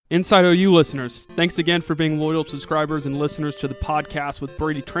Inside OU listeners, thanks again for being loyal subscribers and listeners to the podcast with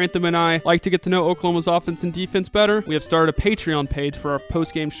Brady Trantham and I. Like to get to know Oklahoma's offense and defense better? We have started a Patreon page for our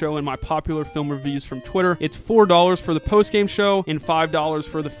post-game show and my popular film reviews from Twitter. It's $4 for the post-game show and $5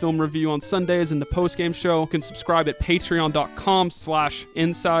 for the film review on Sundays and the post-game show. You can subscribe at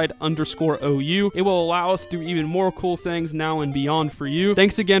patreon.com/inside_OU. It will allow us to do even more cool things now and beyond for you.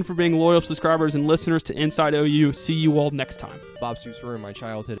 Thanks again for being loyal subscribers and listeners to Inside OU. See you all next time. Bob Stoops ruined my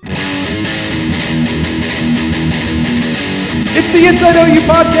childhood. It's the Inside OU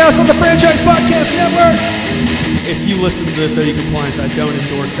podcast on the Franchise Podcast Network. If you listen to this OU Compliance, I don't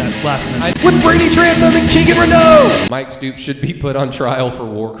endorse that last message. With Brady Trantham and Keegan Renaud. Mike Stoops should be put on trial for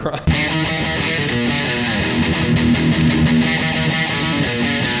war crimes.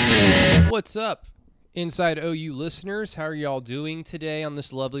 What's up, Inside OU listeners? How are y'all doing today on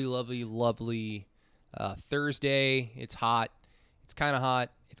this lovely Thursday? It's hot. It's kind of hot.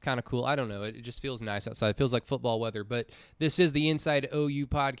 It's kind of cool. I don't know. It just feels nice outside. It feels like football weather. But this is the Inside OU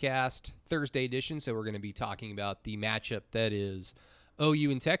podcast Thursday edition, so we're going to be talking about the matchup that is OU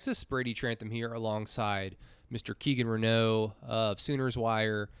in Texas. Brady Trantham here alongside Mr. Keegan Renaud of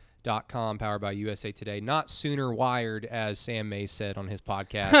SoonersWire.com, powered by USA Today. Not Sooner Wired, as Sam May said on his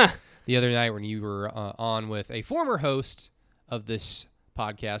podcast the other night when you were on with a former host of this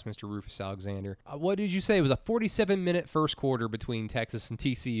podcast, Mr. Rufus Alexander. What did you say? It was a 47-minute first quarter between Texas and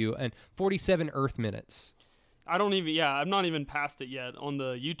TCU and 47 Earth minutes. I'm not even past it yet. On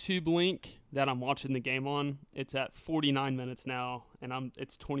the YouTube link that I'm watching the game on, it's at 49 minutes now, and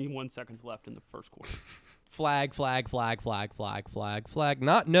it's 21 seconds left in the first quarter. Flag.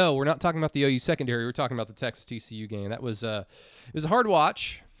 No, we're not talking about the OU secondary. We're talking about the Texas TCU game. That was it was a hard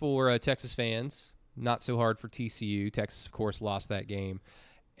watch for Texas fans. Not so hard for TCU. Texas, of course, lost that game.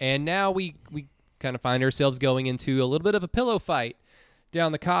 And now we kind of find ourselves going into a little bit of a pillow fight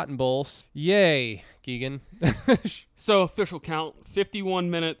down the Cotton Bowl. Yay, Keegan. So, official count,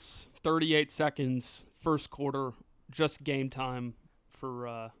 51 minutes, 38 seconds, first quarter, just game time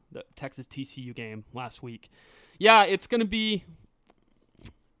for the Texas TCU game last week. Yeah, it's going to be,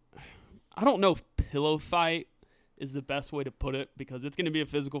 I don't know if pillow fight is the best way to put it, because it's going to be a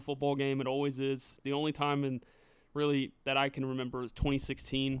physical football game. It always is. The only time really that I can remember is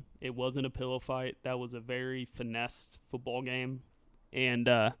 2016. It wasn't a pillow fight. That was a very finessed football game. And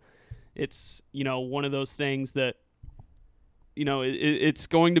it's, one of those things that, it's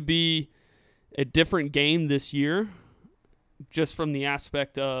going to be a different game this year, just from the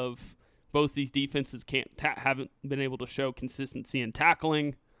aspect of both these defenses haven't been able to show consistency in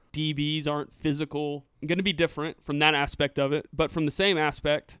tackling. DBs aren't physical. Going to be different from that aspect of it. But from the same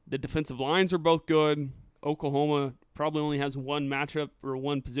aspect, the defensive lines are both good. Oklahoma probably only has one matchup or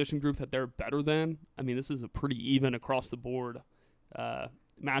one position group that they're better than. I mean, this is a pretty even across the board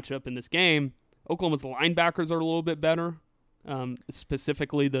matchup in this game. Oklahoma's linebackers are a little bit better,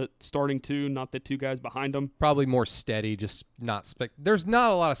 specifically the starting two, not the two guys behind them. Probably more steady, just not there's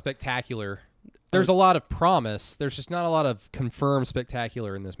not a lot of spectacular. There's a lot of promise. There's just not a lot of confirmed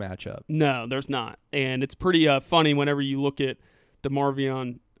spectacular in this matchup. No, there's not. And it's pretty funny whenever you look at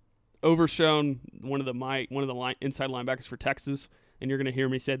DeMarvion Overshown, one of the inside linebackers for Texas, and you're going to hear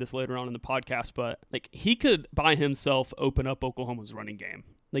me say this later on in the podcast, but he could by himself open up Oklahoma's running game.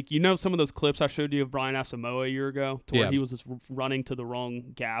 Some of those clips I showed you of Brian Asamoah a year ago, where he was just running to the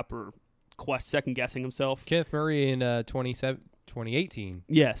wrong gap or second guessing himself. Kenneth Murray in 2018.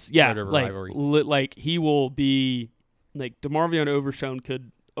 Yes, yeah. He will be DeMarvion Overshown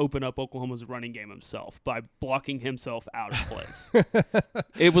could open up Oklahoma's running game himself by blocking himself out of place.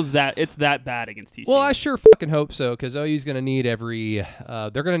 It's that bad against TCU. Well, I sure fucking hope so, because OU's going to need every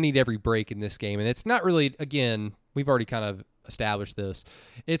break in this game, and it's not really, again, we've already kind of established this.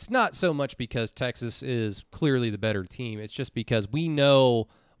 It's not so much because Texas is clearly the better team. It's just because we know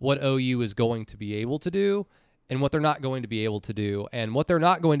what OU is going to be able to do and what they're not going to be able to do. And what they're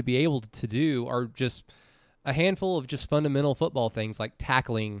not going to be able to do are just a handful of just fundamental football things, like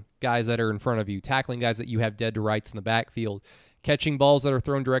tackling guys that are in front of you, tackling guys that you have dead to rights in the backfield, catching balls that are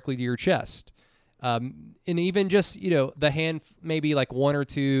thrown directly to your chest. And even just, maybe like one or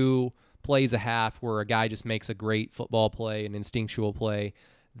two plays a half where a guy just makes a great football play, an instinctual play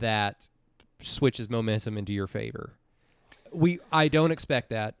that switches momentum into your favor. I don't expect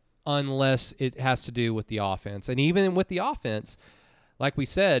that unless it has to do with the offense. And even with the offense, like we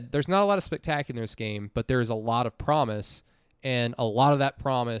said, there's not a lot of spectacular in this game, but there's a lot of promise, and a lot of that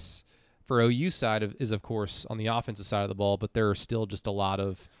promise for OU side is, of course, on the offensive side of the ball, but there are still just a lot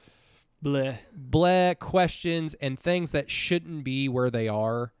of bleh questions and things that shouldn't be where they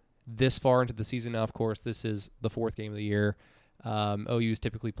are this far into the season. Now, of course, this is the fourth game of the year. OU's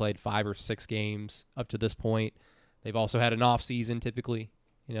typically played 5 or 6 games up to this point. They've also had an off season typically.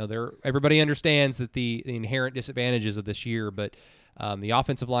 Everybody understands that the inherent disadvantages of this year, but the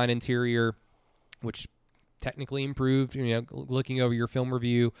offensive line interior, which technically improved, looking over your film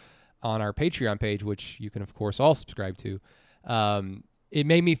review on our Patreon page, which you can, of course, all subscribe to, it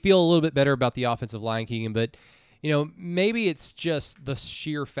made me feel a little bit better about the offensive line, Keegan, but maybe it's just the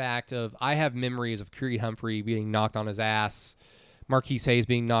sheer fact of I have memories of Creed Humphrey being knocked on his ass, Marquise Hayes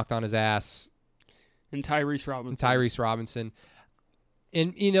being knocked on his ass, and Tyrese Robinson.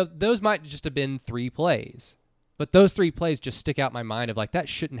 And, those might just have been 3 plays. But those 3 plays just stick out in my mind of, that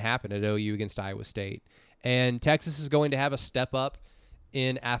shouldn't happen at OU against Iowa State. And Texas is going to have a step up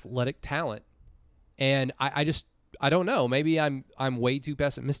in athletic talent. And I don't know. Maybe I'm way too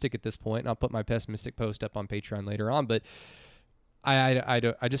pessimistic at this point, and I'll put my pessimistic post up on Patreon later on. But I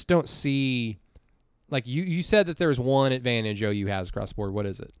just don't see... you said that there's one advantage OU has across the board. What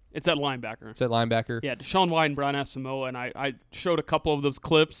is it? It's at linebacker. Yeah, Deshaun White and Brian Asamoah, and I showed a couple of those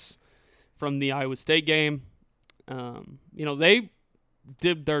clips from the Iowa State game. They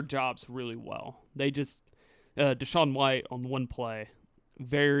did their jobs really well. They just Deshaun White on one play,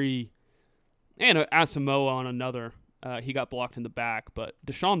 and Asamoah on another. He got blocked in the back, but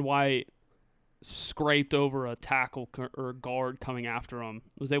Deshaun White scraped over a tackle or guard coming after him,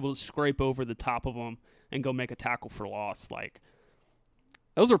 was able to scrape over the top of him and go make a tackle for loss.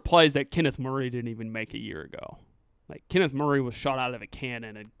 Those are plays that Kenneth Murray didn't even make a year ago. Kenneth Murray was shot out of a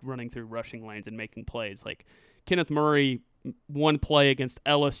cannon and running through rushing lanes and making plays. Kenneth Murray, one play against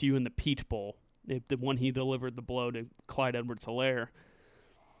LSU in the Peach Bowl, the one he delivered the blow to Clyde Edwards-Helaire,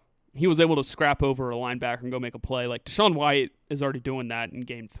 he was able to scrap over a linebacker and go make a play. Deshaun White is already doing that in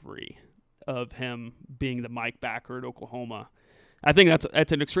Game 3 of him being the Mike backer at Oklahoma. I think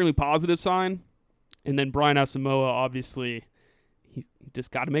that's an extremely positive sign. And then Brian Asamoah, obviously, he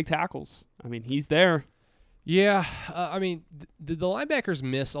just got to make tackles. I mean, he's there. Yeah, the linebackers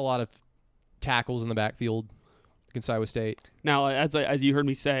miss a lot of tackles in the backfield against Iowa State. Now, as you heard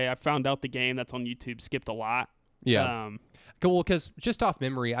me say, I found out the game that's on YouTube skipped a lot. Yeah. Cool, because just off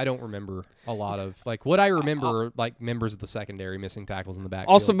memory, I don't remember a lot of what I remember. Members of the secondary missing tackles in the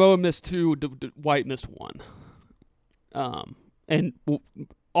backfield. Asamoah missed 2. White missed 1. And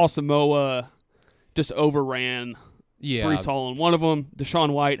Asamoah just overran Breece Hall on one of them.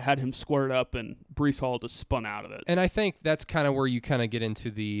 Deshaun White had him squared up, and Breece Hall just spun out of it. And I think that's kind of where you kind of get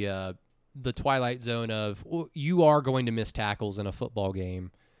into the twilight zone of you are going to miss tackles in a football game.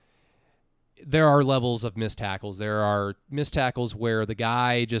 There are levels of missed tackles. There are missed tackles where the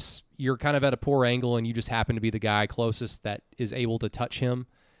guy you're kind of at a poor angle and you just happen to be the guy closest that is able to touch him,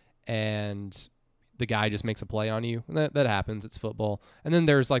 and the guy just makes a play on you. And that happens. It's football. And then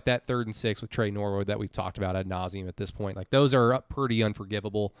there's that 3rd and 6 with Trey Norwood that we've talked about ad nauseum at this point. Those are pretty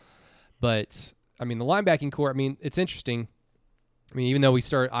unforgivable. But, the linebacking core, it's interesting. Even though I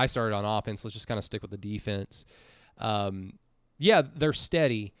started on offense, let's just kind of stick with the defense. Yeah, they're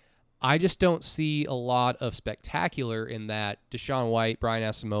steady. I just don't see a lot of spectacular in that. Deshaun White, Brian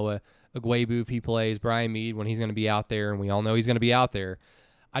Asamoah, Ugwoegbu if he plays, Brian Mead when he's going to be out there, and we all know he's going to be out there.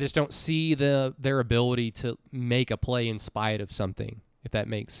 I just don't see their ability to make a play in spite of something, if that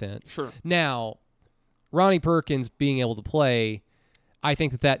makes sense. Sure. Now, Ronnie Perkins being able to play, I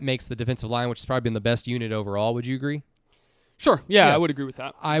think that makes the defensive line, which has probably been the best unit overall. Would you agree? Sure. Yeah, I would agree with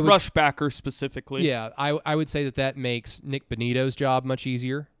that. Rush backer specifically. Yeah, I would say that makes Nick Benito's job much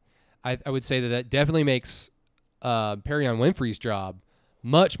easier. I would say that definitely makes Perrion Winfrey's job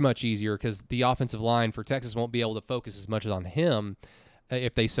much, much easier because the offensive line for Texas won't be able to focus as much on him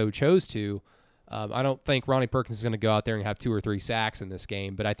if they so chose to. I don't think Ronnie Perkins is going to go out there and have 2 or 3 sacks in this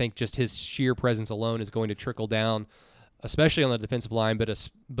game, but I think just his sheer presence alone is going to trickle down, especially on the defensive line,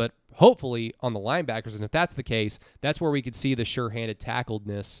 but hopefully on the linebackers. And if that's the case, that's where we could see the sure-handed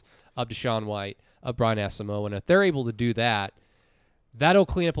tackledness of Deshaun White, of Brian Asamoah. And if they're able to do that, that'll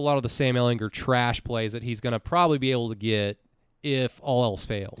clean up a lot of the Sam Ehlinger trash plays that he's going to probably be able to get if all else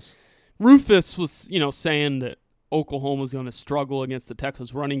fails. Rufus was, saying that Oklahoma's going to struggle against the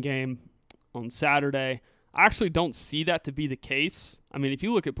Texas running game on Saturday. I actually don't see that to be the case. If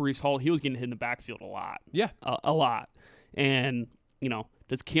you look at Breece Hall, he was getting hit in the backfield a lot. Yeah. A lot. And,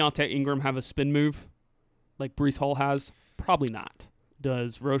 does Keontae Ingram have a spin move like Breece Hall has? Probably not.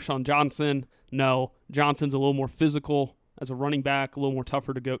 Does Roschon Johnson? No. Johnson's a little more physical as a running back, a little more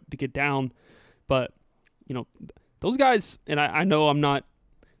tougher to get down. But, those guys, and I know I'm not,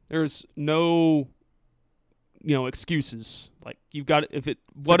 there's no, excuses. You've got,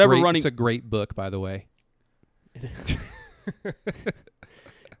 It's a great book, by the way.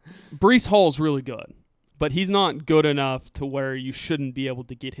 Breece Hall's really good. but he's not good enough to where you shouldn't be able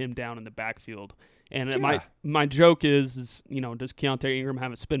to get him down in the backfield. And my joke is, does Keontae Ingram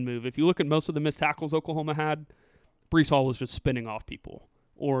have a spin move? If you look at most of the missed tackles Oklahoma had, Breece Hall was just spinning off people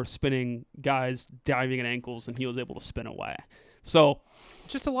or spinning guys diving at ankles, and he was able to spin away. So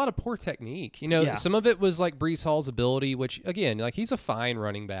just a lot of poor technique. Some of it was like Breece Hall's ability, which, again, like he's a fine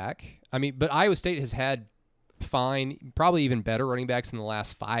running back. I mean, but Iowa State has had fine, probably even better running backs in the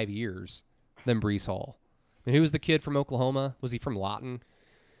last 5 years than Breece Hall. I mean, who was the kid from Oklahoma? Was he from Lawton?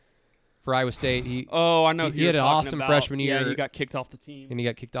 For Iowa State, I know. He had an awesome freshman year. Yeah, he got kicked off the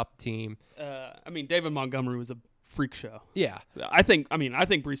team. I mean, David Montgomery was a freak show. Yeah, I think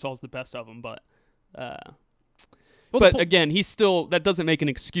Breece Hall's the best of them, but again, he's still, that doesn't make an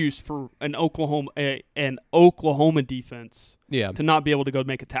excuse for an Oklahoma defense to not be able to go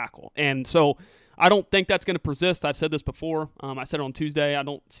make a tackle. And so I don't think that's going to persist. I've said this before. I said it on Tuesday. I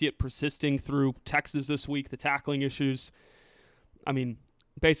don't see it persisting through Texas this week. The tackling issues. I mean,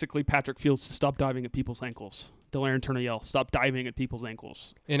 basically, Patrick Fields to stop diving at people's ankles. Delarrin Turner-Yell, stop diving at people's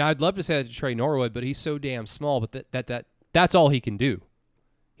ankles. And I'd love to say that to Trey Norwood, but he's so damn small. But that's all he can do.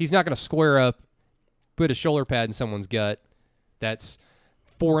 He's not going to square up, put a shoulder pad in someone's gut that's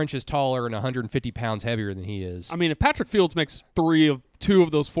 4 inches taller and 150 pounds heavier than he is. I mean, if Patrick Fields makes 2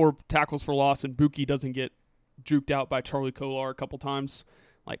 of those 4 tackles for loss and Buki doesn't get juked out by Charlie Kolar a couple times,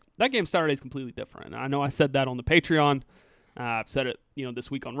 like, that game Saturday is completely different. I know I said that on the Patreon. I've said it,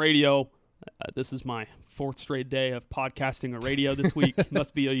 this week on radio. This is my 4th straight day of podcasting or radio this week.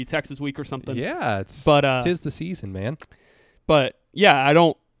 Must be OU Texas week or something. Yeah, 'tis the season, man. But yeah, I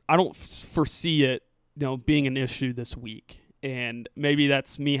don't foresee it, being an issue this week. And maybe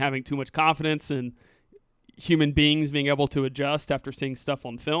that's me having too much confidence in human beings being able to adjust after seeing stuff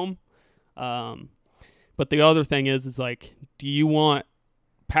on film. But the other thing is like, do you want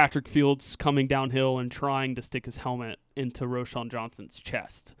Patrick Fields coming downhill and trying to stick his helmet into Roschon Johnson's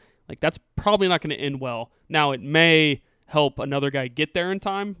chest? Like, that's probably not going to end well. Now, it may help another guy get there in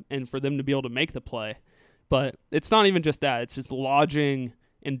time and for them to be able to make the play. But it's not even just that. It's just lodging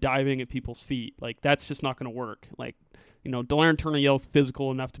and diving at people's feet. Like, that's just not going to work. Like, Delarrin Turner-Yell's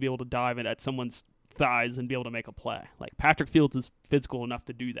physical enough to be able to dive at someone's thighs and be able to make a play. Like, Patrick Fields is physical enough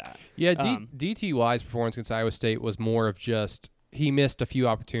to do that. Yeah, DTY's performance against Iowa State was more of just he missed a few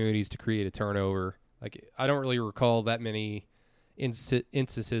opportunities to create a turnover. Like, I don't really recall that many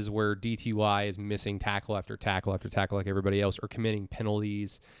instances where DTY is missing tackle after tackle after tackle like everybody else, or committing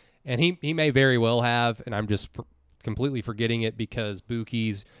penalties. And he may very well have, and I'm just completely forgetting it because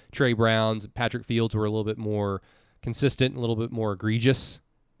Buki's, Trey Brown's, Patrick Fields were a little bit more consistent, a little bit more egregious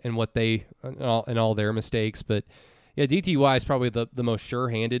in what in all their mistakes. But yeah, DTY is probably the most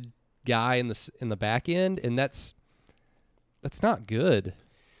sure-handed guy in the back end, and that's not good.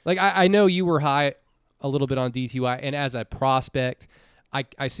 Like, I know you were high a little bit on DTY, and as a prospect,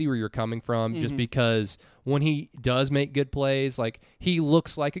 I see where you're coming from, just because when he does make good plays, like, he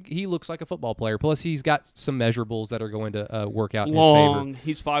looks like a football player. Plus, he's got some measurables that are going to work out in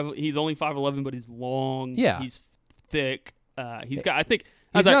his favor. He's only 5'11", but he's long. Yeah, he's thick. He's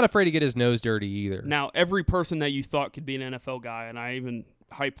not afraid to get his nose dirty either. Now, every person that you thought could be an NFL guy, and I even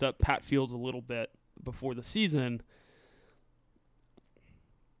hyped up Pat Fields a little bit before the season.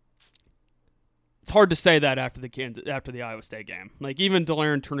 It's hard to say that after the Iowa State game. Like, even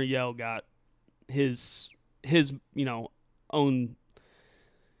Delarrin Turner-Yell got his own.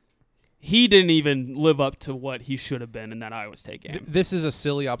 He didn't even live up to what he should have been in that Iowa State game. This is a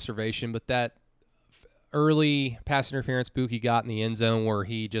silly observation, but that early pass interference Buki got in the end zone where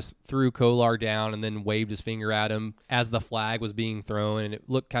he just threw Kolar down and then waved his finger at him as the flag was being thrown, and it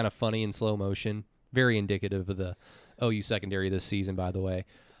looked kind of funny in slow motion. Very indicative of the OU secondary this season, by the way.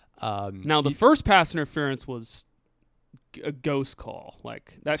 Now, the first pass interference was a ghost call.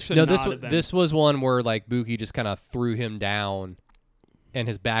 Like, that should not have been. This was one where, like, Buki just kind of threw him down and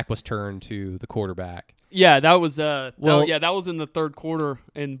his back was turned to the quarterback. Yeah, that was that was in the third quarter,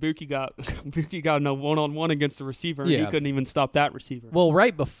 and Buki got in a one-on-one against the receiver, and he couldn't even stop that receiver. Well,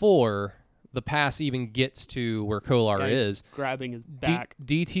 right before the pass even gets to where Kolar is, grabbing his back,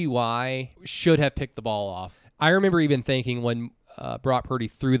 DTY should have picked the ball off. I remember even thinking when Brock Purdy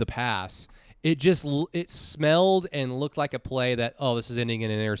threw the pass, it smelled and looked like a play that, this is ending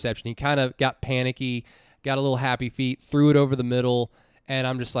in an interception. He kind of got panicky, got a little happy feet, threw it over the middle, and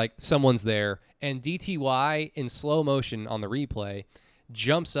I'm just like, someone's there. And DTY, in slow motion on the replay,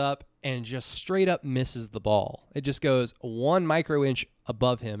 jumps up and just straight up misses the ball. It just goes 1 micro-inch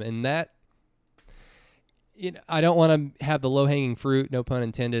above him, and that, I don't want to have the low-hanging fruit, no pun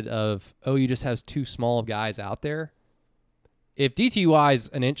intended, of, OU just has too small of guys out there. If DTY is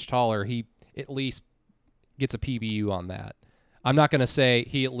an inch taller, he at least gets a PBU on that. I'm not going to say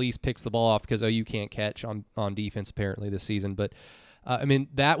he at least picks the ball off because OU can't catch on defense apparently this season. But, I mean,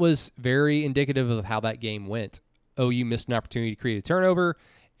 that was very indicative of how that game went. OU missed an opportunity to create a turnover,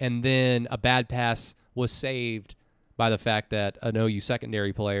 and then a bad pass was saved by the fact that an OU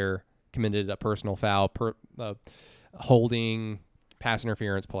secondary player committed a personal foul, holding, pass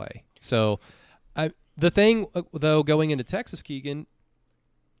interference play. So the thing, though, going into Texas, Keegan,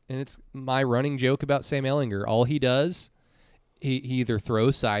 and it's my running joke about Sam Ehlinger, all he does, he either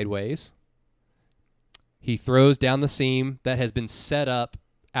throws sideways, he throws down the seam that has been set up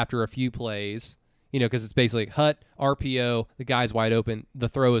after a few plays, because it's basically hut, RPO, the guy's wide open, the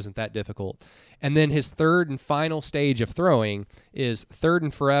throw isn't that difficult. And then his third and final stage of throwing is 3rd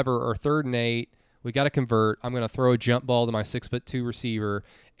and forever or 3rd and 8. We got to convert. I'm going to throw a jump ball to my 6'2" receiver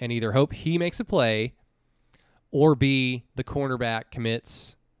and either hope he makes a play or B, the cornerback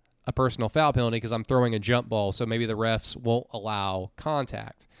commits a personal foul penalty because I'm throwing a jump ball, so maybe the refs won't allow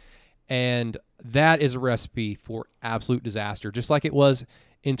contact. And that is a recipe for absolute disaster, just like it was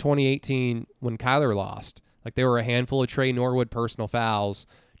in 2018 when Kyler lost. Like there were a handful of Trey Norwood personal fouls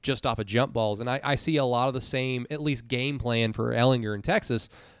just off of jump balls. And I see a lot of the same, at least game plan for Ehlinger in Texas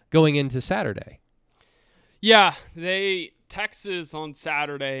going into Saturday. Yeah, Texas on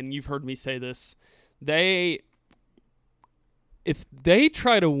Saturday, and you've heard me say this, if they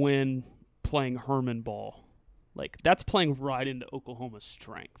try to win playing Herman ball, like that's playing right into Oklahoma's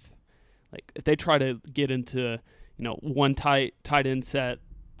strength. Like if they try to get into, one tight end set,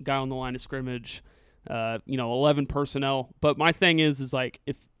 guy on the line of scrimmage, 11 personnel. But my thing is like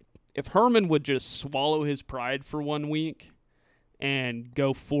if Herman would just swallow his pride for 1 week and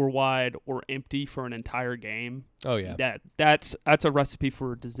go 4 wide or empty for an entire game. Oh yeah. That's a recipe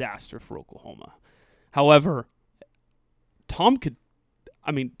for disaster for Oklahoma. However,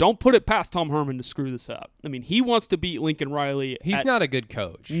 don't put it past Tom Herman to screw this up. I mean, he wants to beat Lincoln Riley. He's not a good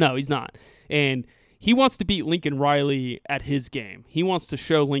coach. No, he's not. And he wants to beat Lincoln Riley at his game. He wants to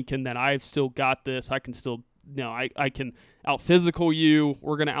show Lincoln that I've still got this. I can still, I can out-physical you.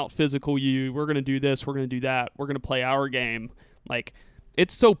 We're going to out-physical you. We're going to do this. We're going to do that. We're going to play our game. Like,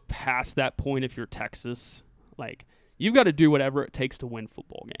 it's so past that point if you're Texas. Like, you've got to do whatever it takes to win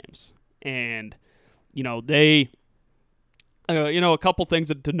football games. And, a couple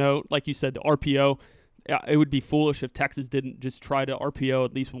things to note, like you said, the RPO, it would be foolish if Texas didn't just try to RPO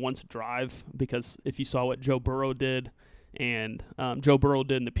at least once a drive, because if you saw what Joe Burrow did and Joe Burrow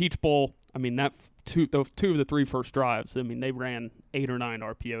did in the Peach Bowl, I mean, those 2 of the 3 first drives, I mean, they ran 8 or 9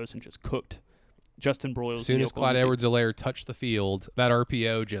 RPOs and just cooked Justin Broyles. As soon as Clyde Edwards-Helaire touched the field, that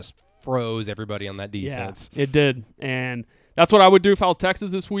RPO just froze everybody on that defense. Yeah, it did. And that's what I would do if I was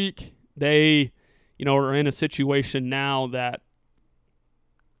Texas this week. They are in a situation now that,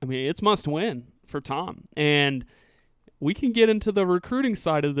 it's must win for Tom. And we can get into the recruiting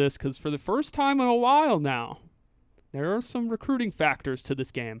side of this because for the first time in a while now, there are some recruiting factors to this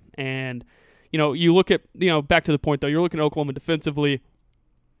game. And, you look at, back to the point though, you're looking at Oklahoma defensively.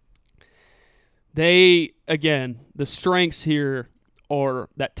 The strengths here are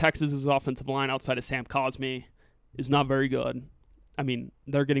that Texas's offensive line outside of Sam Cosmi is not very good. I mean,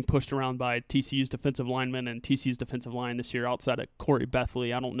 they're getting pushed around by TCU's defensive linemen and TCU's defensive line this year outside of Corey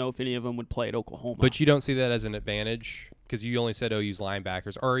Bethley. I don't know if any of them would play at Oklahoma. But you don't see that as an advantage because you only said OU's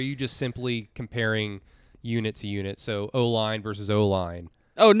linebackers. Or are you just simply comparing unit to unit? So O-line versus O-line.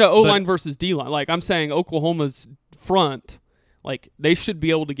 Oh, no, O-line versus D-line. Like, I'm saying Oklahoma's front, like, they should be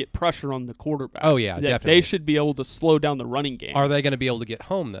able to get pressure on the quarterback. Oh, yeah, definitely. They should be able to slow down the running game. Are they going to be able to get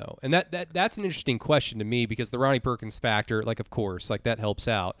home, though? And that's an interesting question to me because the Ronnie Perkins factor, like, of course, like, that helps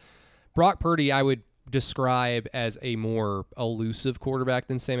out. Brock Purdy, I would describe as a more elusive quarterback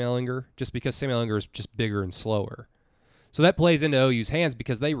than Sam Ehlinger, just because Sam Ehlinger is just bigger and slower. So that plays into OU's hands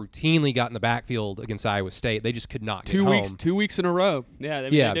because they routinely got in the backfield against Iowa State. They just could not get home. 2 weeks in a row. Yeah, they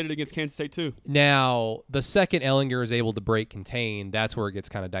did it against Kansas State too. Now, the second Ehlinger is able to break contain, that's where it gets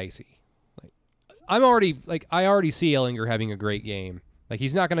kind of dicey. I already see Ehlinger having a great game. Like,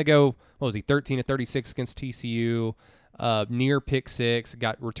 he's not going to go, 13 of 36 against TCU, near pick 6,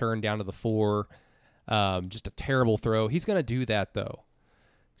 got returned down to the 4. Just a terrible throw. He's going to do that, though.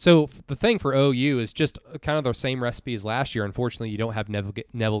 So the thing for OU is just kind of the same recipe as last year. Unfortunately, you don't have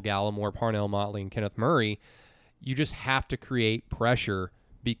Neville Gallimore, Parnell Motley, and Kenneth Murray. You just have to create pressure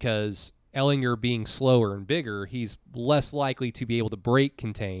because Ehlinger being slower and bigger, he's less likely to be able to break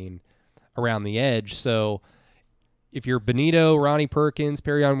contain around the edge. So if you're Benito, Ronnie Perkins,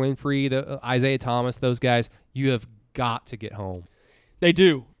 Perion Winfrey, Isaiah Thomas, those guys, you have got to get home. They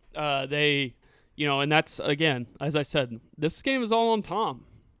do. And that's, again, as I said, this game is all on Tom.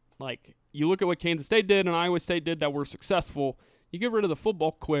 Like, you look at what Kansas State did and Iowa State did that were successful. You get rid of the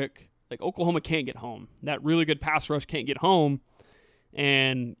football quick. Like, Oklahoma can't get home. That really good pass rush can't get home.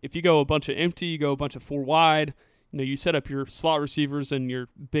 And if you go a bunch of empty, you go a bunch of 4 wide, you set up your slot receivers and your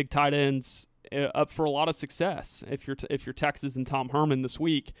big tight ends up for a lot of success. If you're Texas and Tom Herman this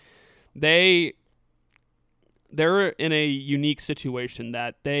week, they're in a unique situation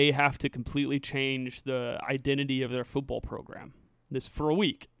that they have to completely change the identity of their football program. Just for a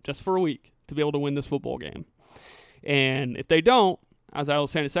week, to be able to win this football game. And if they don't, as I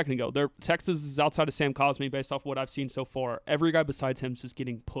was saying a second ago, Texas is outside of Sam Cosmi based off what I've seen so far. Every guy besides him is just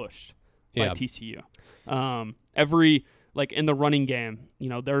getting pushed by TCU. In the running game,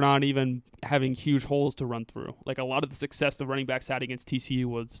 they're not even having huge holes to run through. Like, a lot of the success the running backs had against TCU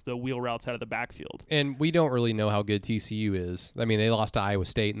was the wheel routes out of the backfield. And we don't really know how good TCU is. I mean, they lost to Iowa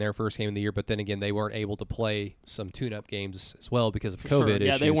State in their first game of the year, but then again, they weren't able to play some tune-up games as well because of COVID issues.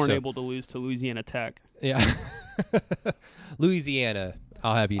 Yeah, they weren't able to lose to Louisiana Tech. Yeah. Louisiana,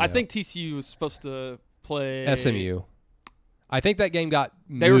 I'll have you know. I think TCU was supposed to play SMU. I think that game got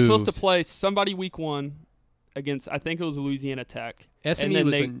moved. They were supposed to play somebody week 1 against, I think it was Louisiana Tech. SMU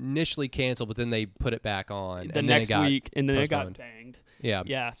was initially canceled, but then they put it back on. The next week, and then it got banged. Yeah.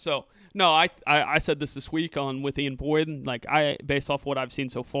 Yeah, so, no, I said this week on with Ian Boyd. Like, based off what I've seen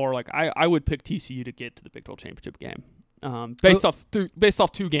so far, like, I would pick TCU to get to the Big 12 championship game. Based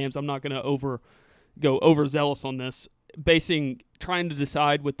off 2 games, I'm not going to go overzealous on this. Trying to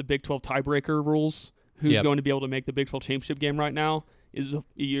decide with the Big 12 tiebreaker rules who's going to be able to make the Big 12 championship game right now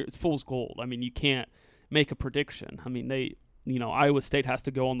it's fool's gold. I mean, you can't make a prediction. I mean, Iowa State has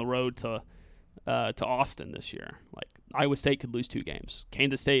to go on the road to Austin this year. Like, Iowa State could lose 2 games.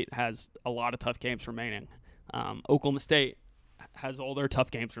 Kansas State has a lot of tough games remaining. Oklahoma State has all their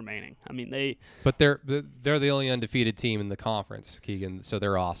tough games remaining. I mean, But they're the only undefeated team in the conference, Keegan. So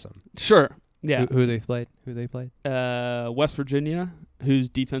they're awesome. Sure. Yeah. Who they played? West Virginia, whose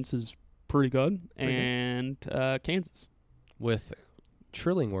defense is pretty good, and Kansas with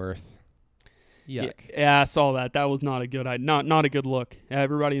Trillingworth. Yuck. Yeah, I saw that. That was not a good not a good look.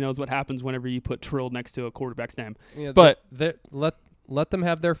 Everybody knows what happens whenever you put Trill next to a quarterback's name. Yeah, but let them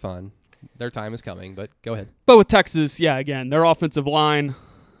have their fun. Their time is coming, but go ahead. But with Texas, yeah, again, their offensive line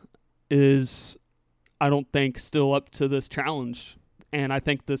is, I don't think, still up to this challenge. And I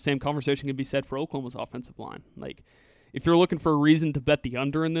think the same conversation can be said for Oklahoma's offensive line. Like, if you're looking for a reason to bet the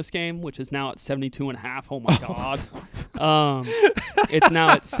under in this game, which is now at 72.5, oh my God. It's now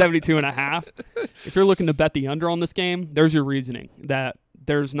at 72.5. If you're looking to bet the under on this game, there's your reasoning that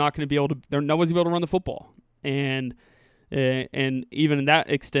nobody's going to be able to run the football. And even in that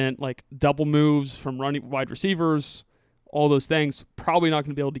extent, like, double moves from running wide receivers, all those things, probably not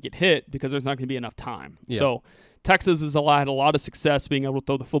going to be able to get hit because there's not going to be enough time. Yeah. So Texas has had a lot of success being able to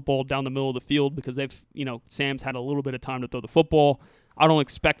throw the football down the middle of the field because Sam's had a little bit of time to throw the football. I don't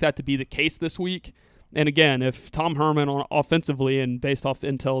expect that to be the case this week. And again, if Tom Herman offensively, and based off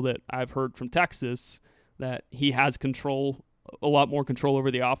intel that I've heard from Texas, that he has a lot more control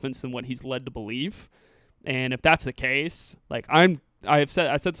over the offense than what he's led to believe. And if that's the case, like, I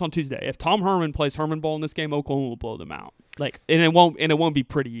said this on Tuesday, if Tom Herman plays Herman ball in this game, Oklahoma will blow them out. Like, and it won't be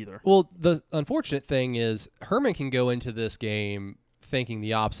pretty either. Well, the unfortunate thing is Herman can go into this game thinking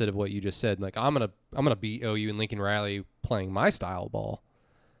the opposite of what you just said. Like, I'm gonna beat OU and Lincoln Riley playing my style ball.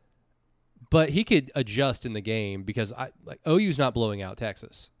 But he could adjust in the game because OU's not blowing out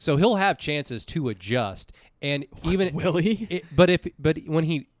Texas, so he'll have chances to adjust. And even will he?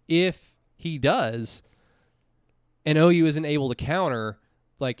 If he does, and OU isn't able to counter,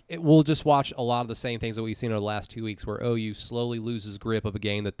 we'll just watch a lot of the same things that we've seen over the last 2 weeks, where OU slowly loses grip of a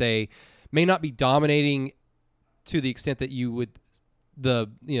game that they may not be dominating to the extent that you would the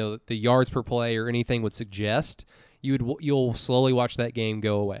yards per play or anything would suggest. You'll slowly watch that game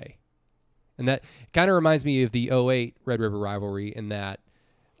go away. And that kind of reminds me of the 2008 Red River rivalry in that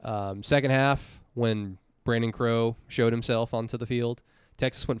second half when Brandon Crow showed himself onto the field.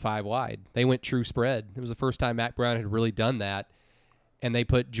 Texas went 5 wide. They went true spread. It was the first time Mack Brown had really done that. And they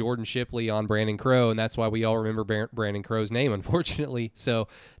put Jordan Shipley on Brandon Crow, and that's why we all remember Brandon Crow's name, unfortunately. So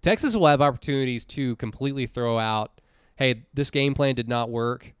Texas will have opportunities to completely throw out, hey, this game plan did not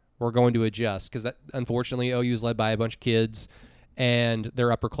work. We're going to adjust, because unfortunately OU is led by a bunch of kids, and their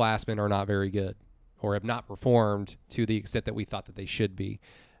upperclassmen are not very good or have not performed to the extent that we thought that they should be.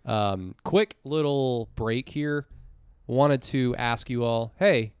 Quick little break here. Wanted to ask you all,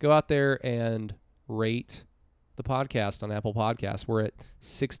 hey, go out there and rate the podcast on Apple Podcasts. We're at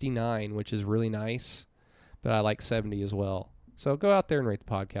 69, which is really nice, but I like 70 as well. So go out there and rate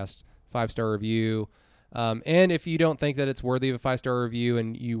the podcast. 5-star review. And if you don't think that it's worthy of a 5-star review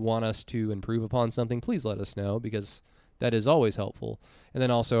and you want us to improve upon something, please let us know, because that is always helpful. And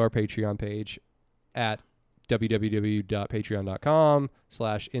then also our Patreon page at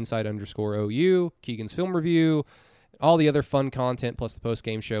www.patreon.com/inside_OU, Keegan's Film Review, all the other fun content, plus the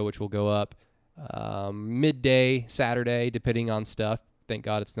post-game show, which will go up midday Saturday, depending on stuff. Thank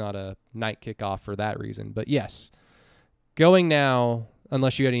God it's not a night kickoff for that reason. But yes, going now,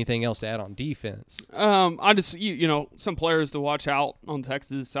 unless you had anything else to add on defense. I just, some players to watch out on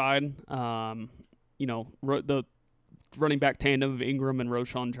Texas' side. The running back tandem of Ingram and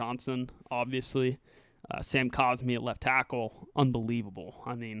Roschon Johnson, obviously. Sam Cosmi at left tackle, unbelievable.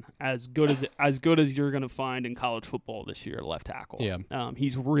 I mean, as good as you're going to find in college football this year at left tackle. Yeah.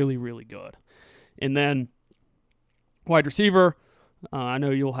 He's really, really good. And then wide receiver, I know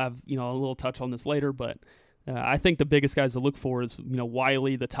you'll have a little touch on this later, but I think the biggest guys to look for is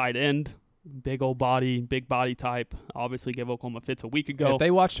Wiley, the tight end, big old body, big body type. Obviously, gave Oklahoma fits a week ago. If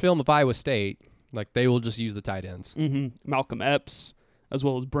they watched film of Iowa State, they will just use the tight ends. Mm-hmm. Malcolm Epps, as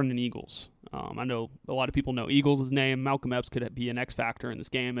well as Brendan Eagles. I know a lot of people know Eagles' name. Malcolm Epps could be an X factor in this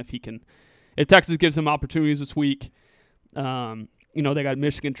game if Texas gives him opportunities this week. They got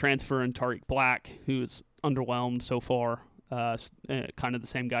Michigan transfer and Tariq Black, who's underwhelmed so far. Kind of the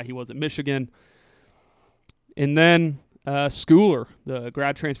same guy he was at Michigan. And then Schooler, the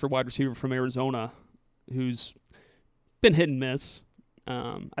grad transfer wide receiver from Arizona, who's been hit and miss.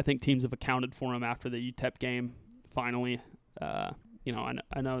 I think teams have accounted for him after the UTEP game, finally. I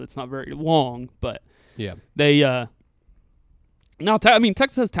know it's not very long, but yeah, they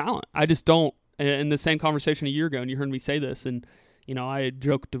Texas has talent. I just don't. In the same conversation a year ago, and you heard me say this, and I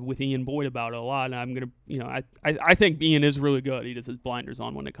joked with Ian Boyd about it a lot. And I'm gonna, I think Ian is really good. He just has blinders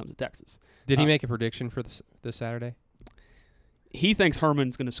on when it comes to Texas. Did he make a prediction for this Saturday? He thinks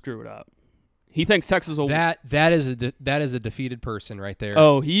Herman's going to screw it up. He thinks Texas will. That is a defeated person right there.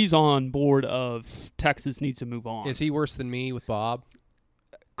 Oh, he's on board of Texas needs to move on. Is he worse than me with Bob?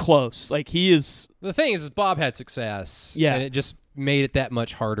 Close. He is. The thing is Bob had success. Yeah. And it just made it that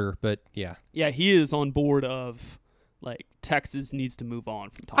much harder, but yeah. Yeah, he is on board of, Texas needs to move on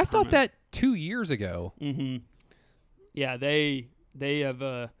from Tom I thought Herman. that 2 years ago. Mm-hmm. Yeah, they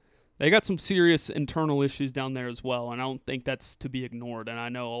have they got some serious internal issues down there as well, and I don't think that's to be ignored. And I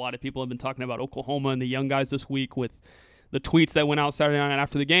know a lot of people have been talking about Oklahoma and the young guys this week with the tweets that went out Saturday night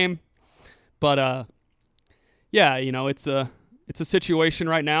after the game. But it's a situation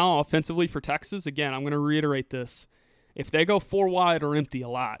right now offensively for Texas. Again, I'm going to reiterate this: if they go 4 wide or empty a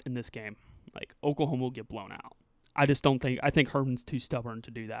lot in this game, Oklahoma will get blown out. I think Herman's too stubborn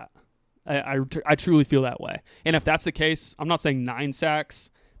to do that. I truly feel that way. And if that's the case, I'm not saying 9 sacks,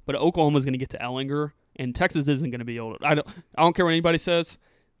 but Oklahoma's going to get to Ellinger, and Texas isn't going to be able to. I don't care what anybody says.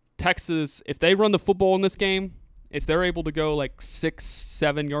 Texas, if they run the football in this game, if they're able to go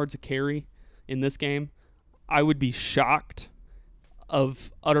 6-7 yards a carry in this game, I would be shocked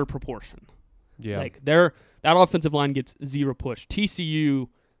of utter proportion. Yeah. That offensive line gets 0 push. TCU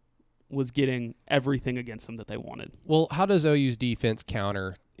was getting everything against them that they wanted. Well, how does OU's defense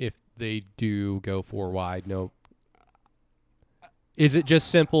counter if they do go 4 wide? No. Is it just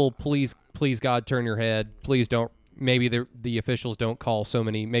simple, please God, turn your head. Please don't. Maybe the officials don't call so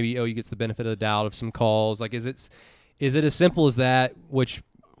many. Maybe OU gets the benefit of the doubt of some calls. Is it as simple as that, which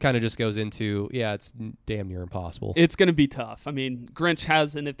kind of just goes into, it's damn near impossible. It's going to be tough. I mean, Grinch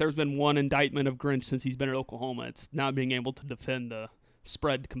has, and if there's been one indictment of Grinch since he's been at Oklahoma, it's not being able to defend the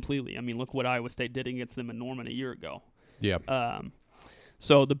spread completely. I mean, look what Iowa State did against them in Norman a year ago. Yeah.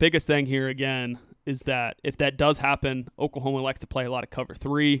 So the biggest thing here, again, is that if that does happen, Oklahoma likes to play a lot of cover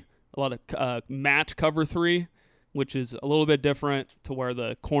 3, a lot of match cover 3, which is a little bit different to where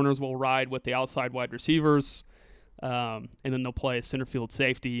the corners will ride with the outside wide receivers, and then they'll play a center field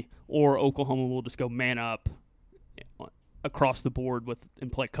safety, or Oklahoma will just go man up across the board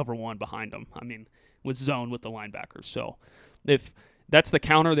and play cover 1 behind them. I mean, with zone with the linebackers. So if that's the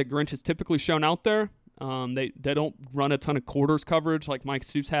counter that Grinch has typically shown out there, they don't run a ton of quarters coverage like Mike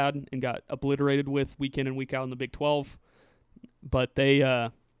Stoops had and got obliterated with week in and week out in the Big 12. But they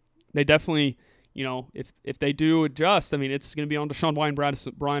definitely, if they do adjust, I mean, it's going to be on Deshaun White and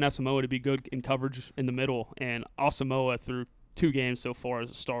Brian Asamoah to be good in coverage in the middle. And Asamoah, through 2 games so far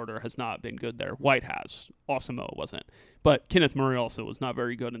as a starter, has not been good there. White has. Asamoah wasn't. But Kenneth Murray also was not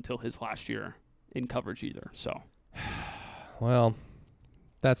very good until his last year in coverage either. So, well,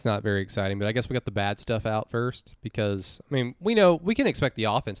 that's not very exciting, but I guess we got the bad stuff out first because, I mean, we know we can expect the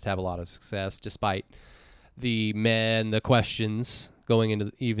offense to have a lot of success despite the questions going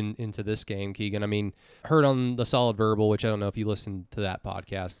into this game, Keegan. I mean, heard on the Solid Verbal, which I don't know if you listened to that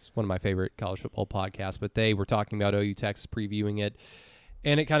podcast. It's one of my favorite college football podcasts, but they were talking about OU Texas, previewing it,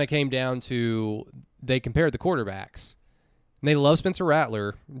 and it kind of came down to they compared the quarterbacks. And they love Spencer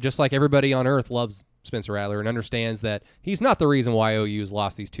Rattler, just like everybody on earth loves Spencer Rattler and understands that he's not the reason why OU has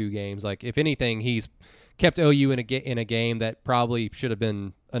lost these 2 games. Like, if anything, he's kept OU in a game that probably should have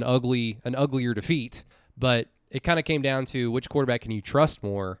been an uglier defeat. But it kind of came down to which quarterback can you trust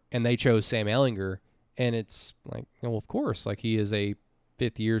more, and they chose Sam Ehlinger. And it's like, well, of course, like, he is a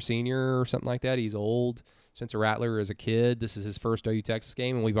 5th-year senior or something like that. He's old. Spencer Rattler is a kid. This is his first OU Texas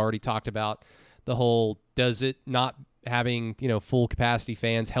game, and we've already talked about the whole, does it not having, full capacity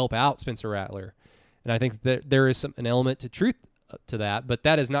fans help out Spencer Rattler? And I think that there is an element to truth to that, but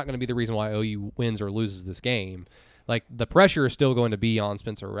that is not going to be the reason why OU wins or loses this game. Like, the pressure is still going to be on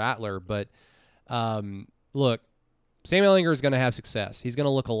Spencer Rattler, but look, Sam Ehlinger is going to have success. He's going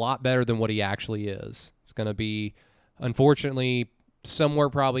to look a lot better than what he actually is. It's going to be, unfortunately, somewhere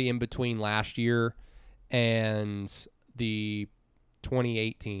probably in between last year and the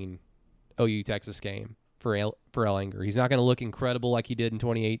 2018 OU Texas game for Ehlinger. He's not going to look incredible like he did in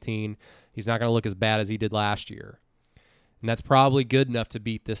 2018. He's not going to look as bad as he did last year. And that's probably good enough to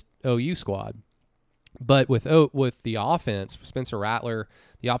beat this OU squad. But with the offense, Spencer Rattler,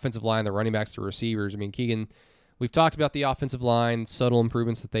 the offensive line, the running backs, the receivers, I mean, Keegan, we've talked about the offensive line, subtle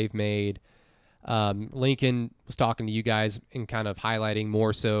improvements that they've made. Lincoln was talking to you guys and kind of highlighting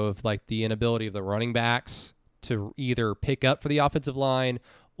more so of like the inability of the running backs to either pick up for the offensive line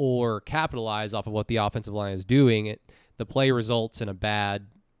or capitalize off of what the offensive line is doing. The play results in a bad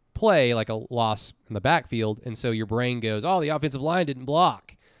play, like a loss in the backfield, and so your brain goes, oh, the offensive line didn't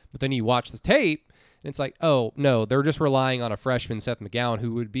block. But then you watch the tape, and it's like, oh, no, they're just relying on a freshman, Seth McGowan,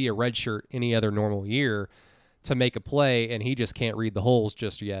 who would be a redshirt any other normal year, to make a play, and he just can't read the holes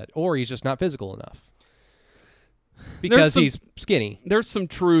just yet, or he's just not physical enough because he's skinny. There's some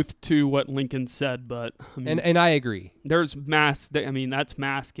truth to what Lincoln said, but I mean, and I agree. That's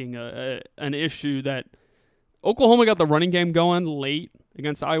masking an issue that Oklahoma got the running game going late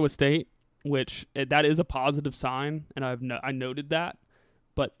against Iowa State, which that is a positive sign, and I noted that.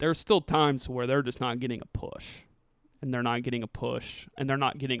 But there's still times where they're just not getting a push, and they're not getting a push, and they're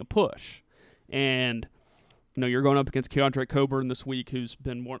not getting a push, and you're going up against Keandre Coburn this week, who's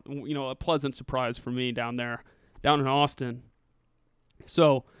been more, a pleasant surprise for me down in Austin.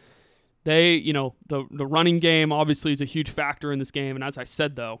 So they, the running game obviously is a huge factor in this game. And as I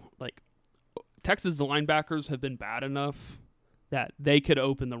said, though, like, Texas linebackers have been bad enough that they could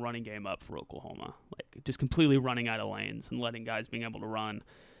open the running game up for Oklahoma, like just completely running out of lanes and letting guys being able to run.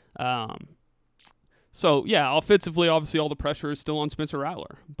 So yeah, offensively, obviously all the pressure is still on Spencer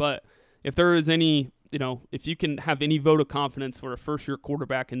Rattler, but if there is any, if you can have any vote of confidence for a first-year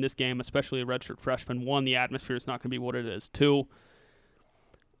quarterback in this game, especially a redshirt freshman, 1, the atmosphere is not going to be what it is. 2,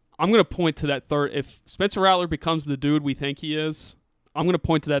 I'm going to point to that third. If Spencer Rattler becomes the dude we think he is, I'm going to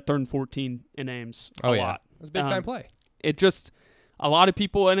point to that 3rd and 14 in Ames a lot. It was a big-time play. It just, a lot of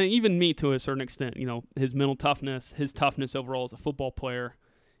people, and even me to a certain extent, his mental toughness, his toughness overall as a football player,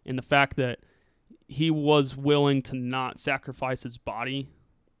 and the fact that he was willing to not sacrifice his body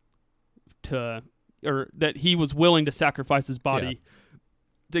that he was willing to sacrifice his body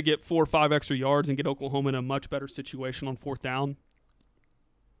to get 4 or 5 extra yards and get Oklahoma in a much better situation on 4th down.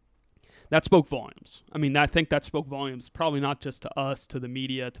 That spoke volumes. I mean, I think that spoke volumes, probably not just to us, to the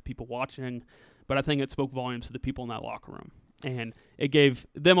media, to people watching, but I think it spoke volumes to the people in that locker room. And it gave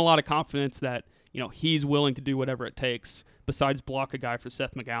them a lot of confidence that, he's willing to do whatever it takes besides block a guy for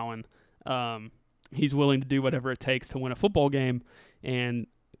Seth McGowan. He's willing to do whatever it takes to win a football game. And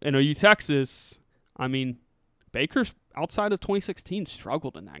OU Texas, I mean, Baker's outside of 2016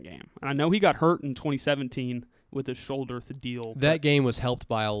 struggled in that game. And I know he got hurt in 2017 with his shoulder to deal. That game was helped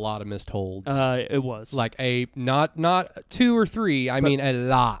by a lot of missed holds. It was. Like not 2 or 3, a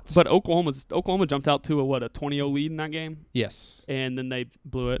lot. But Oklahoma jumped out to a 20-0 lead in that game? Yes. And then they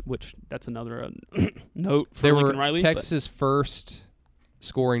blew it, which that's another note for Lincoln Riley. Texas' first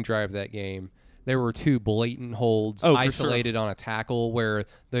scoring drive of that game. There were 2 blatant holds isolated on a tackle where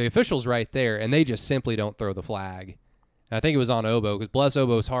the official's right there, and they just simply don't throw the flag. And I think it was on Obo, because bless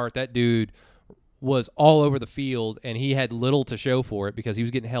Obo's heart, that dude was all over the field, and he had little to show for it because he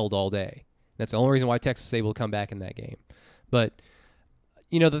was getting held all day. That's the only reason why Texas is able to come back in that game. But,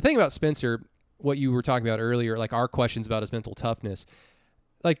 the thing about Spencer, what you were talking about earlier, like our questions about his mental toughness,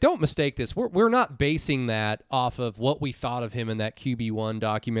 like, don't mistake this. We're not basing that off of what we thought of him in that QB1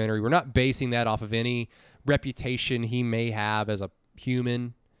 documentary. We're not basing that off of any reputation he may have as a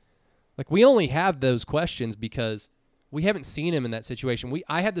human. Like, we only have those questions because we haven't seen him in that situation.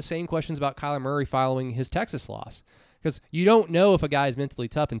 I had the same questions about Kyler Murray following his Texas loss, because you don't know if a guy is mentally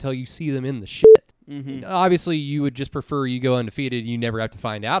tough until you see them in the shit. Mm-hmm. Obviously, you would just prefer you go undefeated and you never have to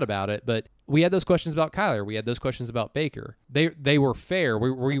find out about it. But we had those questions about Kyler. We had those questions about Baker. They were fair.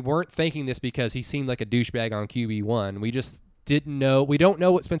 We weren't thinking this because he seemed like a douchebag on QB1. We just didn't know. We don't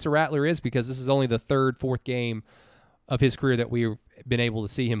know what Spencer Rattler is because this is only the third, fourth game of his career that we've been able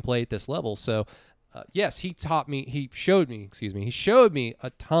to see him play at this level. So, yes, he showed me a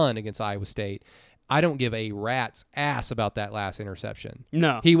ton against Iowa State. I don't give a rat's ass about that last interception.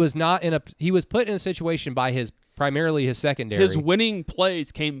 No. He was put in a situation by primarily his secondary. His winning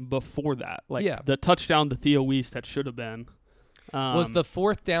plays came before that. The touchdown to Theo Weiss that should have been. Was the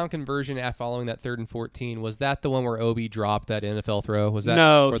fourth down conversion following that 3rd and 14, was that the one where Obi dropped that NFL throw? Was that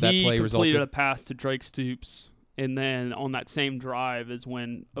where that he play completed resulted? a pass to Drake Stoops, and then on that same drive is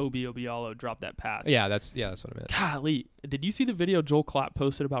when Obi Obialo dropped that pass. Yeah, that's what I meant. Golly, did you see the video Joel Klatt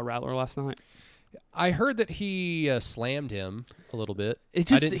posted about Rattler last night? I heard that he slammed him a little bit. He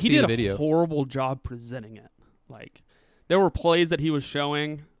did the video. A horrible job presenting it. Like, there were plays that he was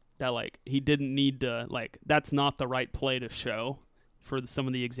showing that he didn't need to, that's not the right play to show for some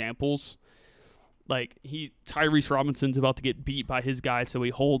of the examples. Tyrese Robinson's about to get beat by his guy, so he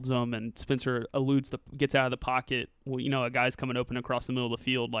holds him, and Spencer gets out of the pocket. Well, a guy's coming open across the middle of the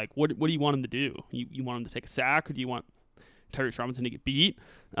field. What do you want him to do? You want him to take a sack, or do you want Tyrese Robinson to get beat?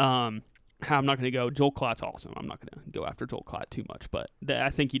 I'm not going to go. Joel Klatt's awesome. I'm not going to go after Joel Klatt too much, but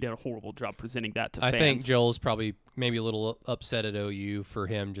I think he did a horrible job presenting that to fans. I think Joel's probably maybe a little upset at OU for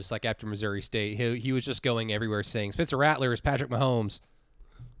him, just like after Missouri State. He was just going everywhere saying, Spencer Rattler is Patrick Mahomes.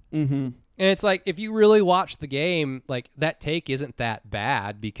 Mm-hmm. And it's if you really watch the game, that take isn't that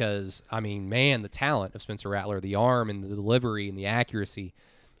bad because, the talent of Spencer Rattler, the arm and the delivery and the accuracy,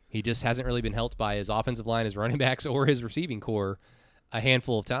 he just hasn't really been helped by his offensive line, his running backs, or his receiving core a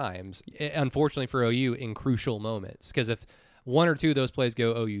handful of times, unfortunately for OU, in crucial moments. Because if one or two of those plays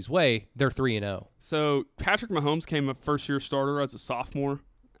go OU's way, they're 3-0. So Patrick Mahomes came a first-year starter as a sophomore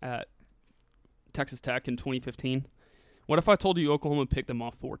at Texas Tech in 2015. What if I told you Oklahoma picked them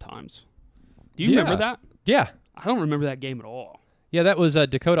off 4 times? Do you remember that? Yeah. I don't remember that game at all. Yeah, that was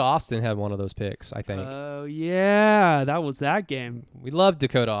Dakota Austin had one of those picks, I think. Oh, yeah. That was that game. We love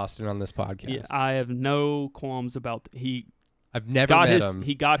Dakota Austin on this podcast. Yeah, I have no qualms about I've never met him.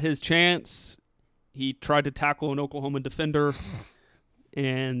 He got his chance. He tried to tackle an Oklahoma defender,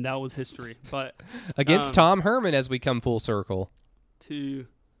 and that was history. But against Tom Herman, as we come full circle. 2,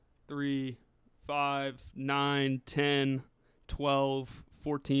 3, 5, 9, 10, 12,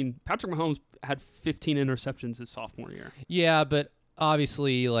 14. Patrick Mahomes had 15 interceptions his sophomore year. Yeah, but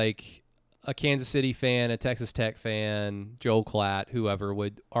obviously, a Kansas City fan, a Texas Tech fan, Joel Klatt, whoever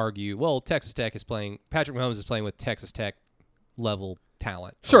would argue, well, Texas Tech is playing, Patrick Mahomes is playing with Texas Tech level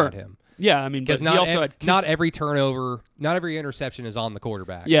talent around him. Yeah, because not every turnover, not every interception is on the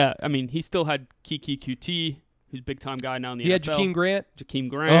quarterback. Yeah, he still had Kiki QT, who's a big-time guy now in the NFL. He had Jakeem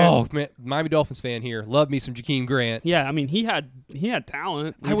Grant. Oh, man, Miami Dolphins fan here. Love me some Jakeem Grant. Yeah, he had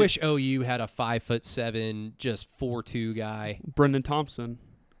talent. I wish OU had a 5'7", just 4'2" guy. Brendan Thompson,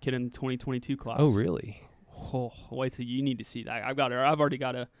 kid in the 2022 class. Oh, really? Oh, wait till you need to see that. I've already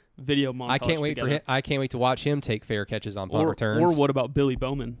got a video montage. I can't wait to watch him take fair catches on punt returns. Or what about Billy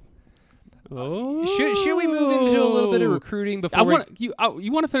Bowman? Oh, should we move into a little bit of recruiting before you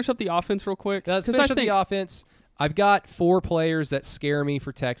want to finish up the offense real quick? Let's finish up the offense. I've got 4 players that scare me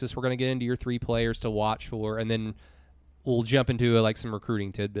for Texas. We're going to get into your 3 players to watch for, and then we'll jump into some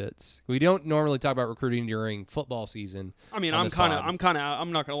recruiting tidbits. We don't normally talk about recruiting during football season. I'm not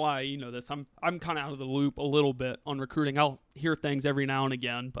gonna lie, you know this. I'm kind of out of the loop a little bit on recruiting. I'll hear things every now and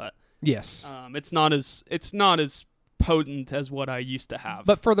again, but yes, it's not as potent as what I used to have.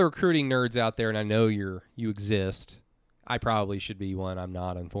 But for the recruiting nerds out there, and I know you exist. I probably should be one. I'm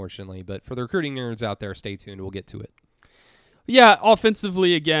not, unfortunately. But for the recruiting nerds out there, stay tuned. We'll get to it. Yeah,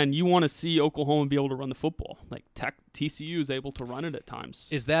 offensively, again, you want to see Oklahoma be able to run the football. TCU is able to run it at times.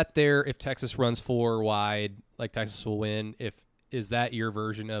 Is that if Texas runs 4 wide, Texas will win? Is that your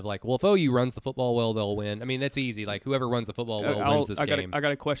version of if OU runs the football well, they'll win? That's easy. Whoever runs the football well wins this game. I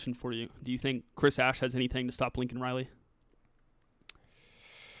got a question for you. Do you think Chris Ash has anything to stop Lincoln Riley?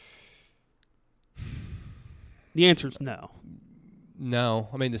 The answer is no. No,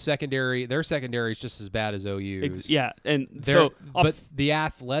 their secondary is just as bad as OU's. But the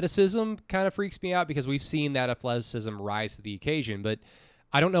athleticism kind of freaks me out because we've seen that athleticism rise to the occasion. But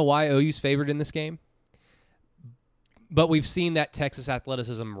I don't know why OU's favored in this game. But we've seen that Texas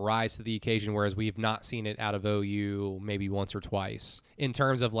athleticism rise to the occasion, whereas we have not seen it out of OU maybe once or twice in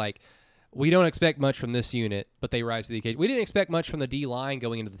terms of we don't expect much from this unit, but they rise to the occasion. We didn't expect much from the D-line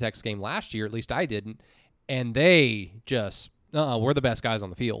going into the Texas game last year, at least I didn't, and they just, we're the best guys on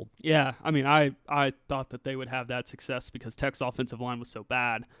the field. Yeah, I mean, I thought that they would have that success because Tech's offensive line was so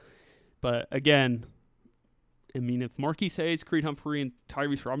bad. But again, I mean, if Marquise Hayes, Creed Humphrey, and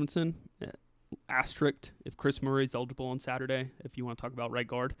Tyrese Robinson, asterisk, if Chris Murray's eligible on Saturday, if you want to talk about right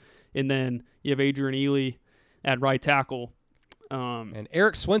guard, and then you have Adrian Ely at right tackle, and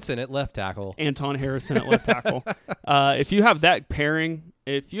Eric Swinson at left tackle. Anton Harrison at left tackle. If you have that pairing,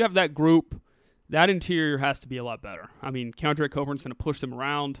 if you have that group, that interior has to be a lot better. I mean, Keandre Coburn's going to push them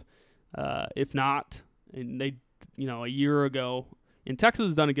around. If not, and they, a year ago, and Texas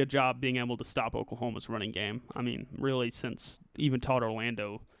has done a good job being able to stop Oklahoma's running game. I mean, really, since even Todd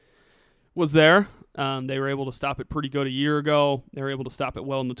Orlando was there, they were able to stop it pretty good a year ago. They were able to stop it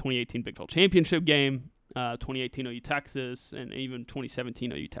well in the 2018 Big 12 Championship game. 2018 OU Texas, and even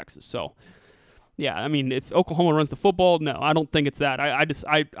 2017 OU Texas. So, yeah, I mean, if Oklahoma runs the football, no, I don't think it's that.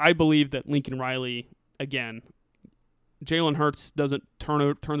 I believe that Lincoln Riley, again, Jalen Hurts doesn't turn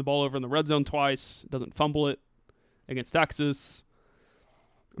the ball over in the red zone twice, doesn't fumble it against Texas.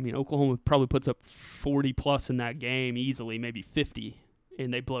 I mean, Oklahoma probably puts up 40 plus in that game easily, maybe 50,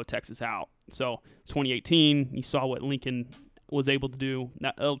 and they blow Texas out. So 2018, you saw what Lincoln was able to do.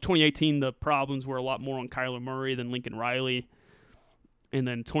 Now, 2018, the problems were a lot more on Kyler Murray than Lincoln Riley. And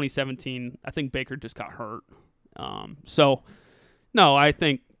then 2017, I think Baker just got hurt. So, no, I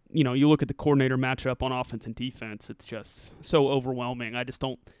think, you look at the coordinator matchup on offense and defense, it's just so overwhelming. I just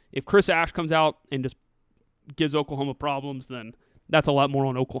don't – if Chris Ash comes out and just gives Oklahoma problems, then that's a lot more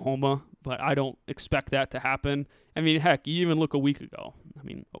on Oklahoma. But I don't expect that to happen. I mean, heck, you even look a week ago. I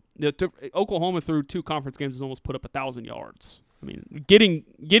mean, Oklahoma through 2 conference games has almost put up 1,000 yards. I mean,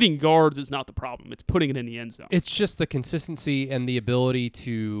 getting guards is not the problem. It's putting it in the end zone. It's just the consistency and the ability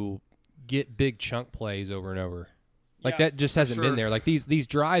to get big chunk plays over and over. Like, that just hasn't been there. Like, these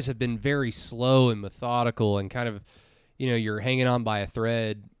drives have been very slow and methodical and kind of, you're hanging on by a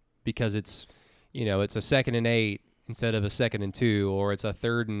thread because it's, it's a 2nd and 8 instead of a 2nd and 2, or it's a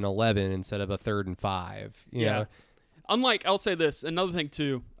 3rd and 11 instead of a 3rd and 5. You know? Unlike, I'll say this, another thing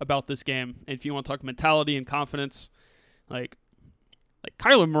too about this game, if you want to talk mentality and confidence, like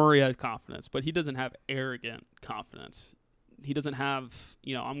Kyler Murray has confidence, but he doesn't have arrogant confidence. He doesn't have,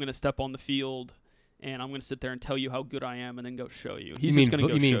 I'm going to step on the field and I'm going to sit there and tell you how good I am and then go show you. He's just going to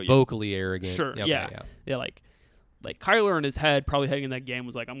go show you. You mean vocally arrogant? Sure. Okay, yeah. Like Kyler in his head, probably heading in that game,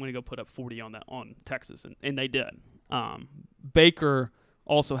 was like, I'm going to go put up 40 on Texas, and they did. Baker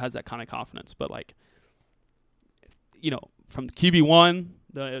also has that kind of confidence, but from the QB1,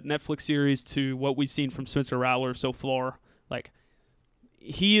 the Netflix series, to what we've seen from Spencer Rattler so far,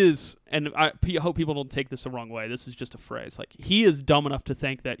 he is, and I hope people don't take this the wrong way, this is just a phrase, he is dumb enough to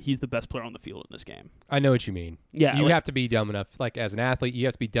think that he's the best player on the field in this game. I know what you mean. Yeah. You have to be dumb enough, as an athlete, you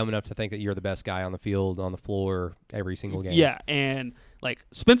have to be dumb enough to think that you're the best guy on the field, on the floor, every single game. Yeah, and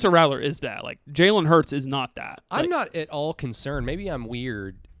Spencer Rattler is that. Jalen Hurts is not that. I'm not at all concerned. Maybe I'm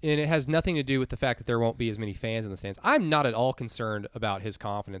weird, and it has nothing to do with the fact that there won't be as many fans in the stands. I'm not at all concerned about his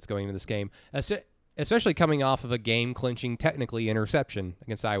confidence going into this game, especially coming off of a game-clinching, technically, interception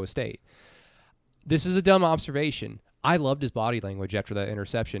against Iowa State. This is a dumb observation. I loved his body language after that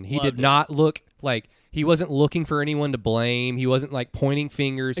interception. He did not look like – he wasn't looking for anyone to blame. He wasn't, pointing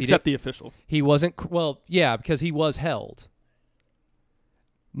fingers. Except the official. He wasn't – well, yeah, because he was held.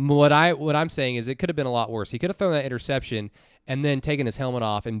 What I'm saying is it could have been a lot worse. He could have thrown that interception and then taken his helmet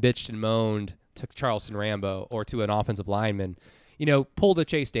off and bitched and moaned to Charleston Rambo or to an offensive lineman, pulled a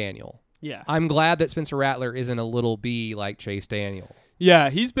Chase Daniel. Yeah. I'm glad that Spencer Rattler isn't a little B like Chase Daniel. Yeah,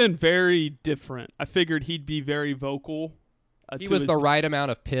 he's been very different. I figured he'd be very vocal. He was the right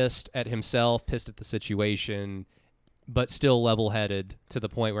amount of pissed at himself, pissed at the situation, but still level-headed to the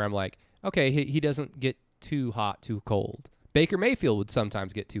point where I'm like, okay, he doesn't get too hot, too cold. Baker Mayfield would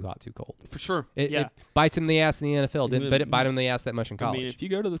sometimes get too hot, too cold. For sure. It bites him in the ass in the NFL. Didn't bite him in the ass that much in college. I mean, if you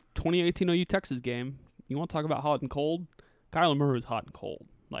go to the 2018 OU Texas game, you want to talk about hot and cold? Kyler Murray was hot and cold.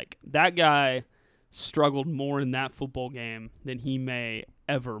 That guy struggled more in that football game than he may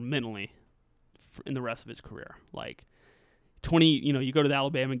ever mentally in the rest of his career. You go to the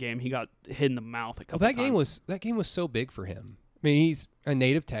Alabama game, he got hit in the mouth a couple times. That game was so big for him. I mean, he's a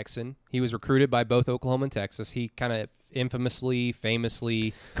native Texan. He was recruited by both Oklahoma and Texas. He kind of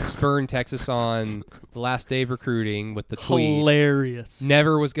famously spurned Texas on the last day of recruiting with the tweet. Hilarious.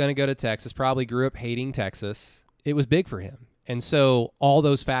 Never was going to go to Texas. Probably grew up hating Texas. It was big for him. And so all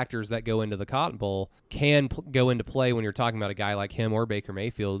those factors that go into the Cotton Bowl can go into play when you're talking about a guy like him or Baker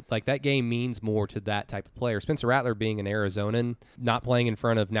Mayfield. Like, that game means more to that type of player. Spencer Rattler being an Arizonan, not playing in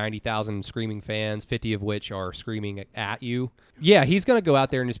front of 90,000 screaming fans, 50 of which are screaming at you. Yeah, he's going to go out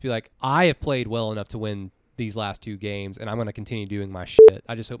there and just be like, I have played well enough to win these last 2 games, and I'm going to continue doing my shit.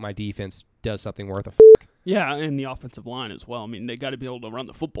 I just hope my defense does something worth a fuck. Yeah, and the offensive line as well. I mean, they got to be able to run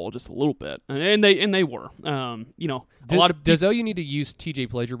the football just a little bit, and they were. Does OU need to use TJ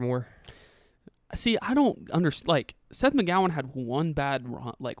Pledger more? See, I don't understand. Like, Seth McGowan had one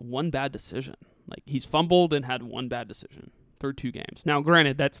bad decision. Like, he's fumbled and had one bad decision through 2 games. Now,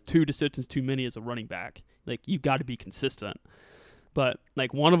 granted, that's 2 decisions too many as a running back. Like, you got to be consistent. But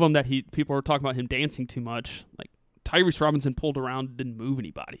like, one of them that people were talking about him dancing too much. Like, Tyrese Robinson pulled around, didn't move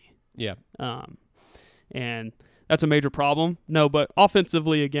anybody. Yeah. And that's a major problem. No, but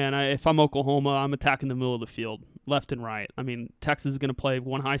offensively, again, if I'm Oklahoma, I'm attacking the middle of the field, left and right. I mean, Texas is going to play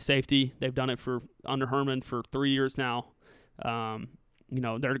one high safety. They've done it under Herman for 3 years now.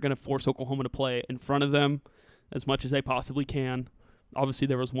 They're going to force Oklahoma to play in front of them as much as they possibly can. Obviously,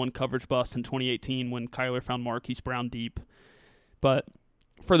 there was one coverage bust in 2018 when Kyler found Marquise Brown deep. But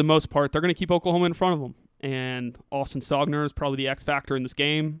for the most part, they're going to keep Oklahoma in front of them. And Austin Stogner is probably the X factor in this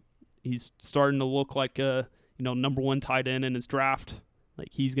game. He's starting to look like a number 1 tight end in his draft. Like,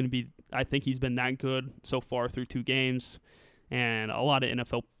 he's going to be. I think he's been that good so far through 2 games, and a lot of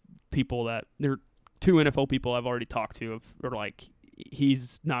NFL people there are 2 NFL people I've already talked to are like,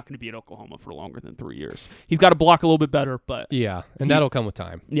 he's not going to be at Oklahoma for longer than 3 years. He's got to block a little bit better, but yeah, and that'll come with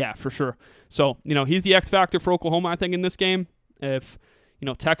time. Yeah, for sure. So he's the X factor for Oklahoma, I think, in this game. If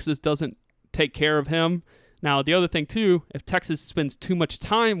Texas doesn't take care of him. Now, the other thing, too, if Texas spends too much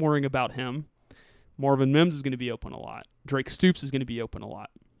time worrying about him, Marvin Mims is going to be open a lot. Drake Stoops is going to be open a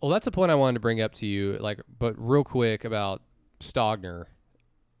lot. Well, that's a point I wanted to bring up to you, but real quick about Stogner.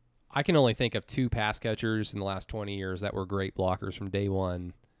 I can only think of 2 pass catchers in the last 20 years that were great blockers from day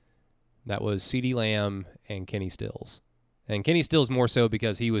one. That was CeeDee Lamb and Kenny Stills. And Kenny Stills more so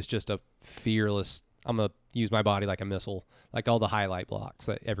because he was just a fearless, I'm going to use my body like a missile, like all the highlight blocks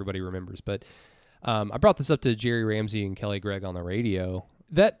that everybody remembers. But I brought this up to Jerry Ramsey and Kelly Gregg on the radio.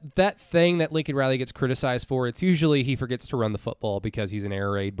 That thing that Lincoln Riley gets criticized for, it's usually he forgets to run the football because he's an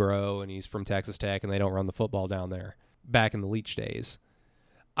air raid bro and he's from Texas Tech and they don't run the football down there back in the Leach days.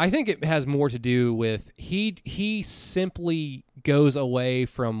 I think it has more to do with he simply goes away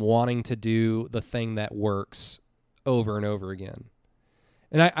from wanting to do the thing that works over and over again.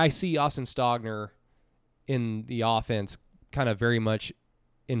 And I see Austin Stogner in the offense kind of very much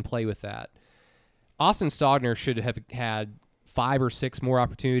in play with that. Austin Stogner should have had 5 or 6 more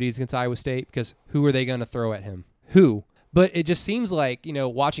opportunities against Iowa State because who are they going to throw at him? Who? But it just seems like,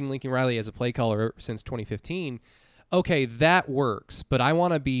 watching Lincoln Riley as a play caller since 2015, okay, that works, but I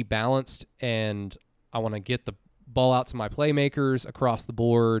want to be balanced and I want to get the ball out to my playmakers across the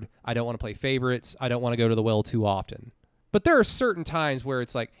board. I don't want to play favorites. I don't want to go to the well too often. But there are certain times where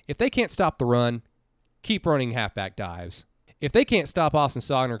it's like, if they can't stop the run, keep running halfback dives. If they can't stop Austin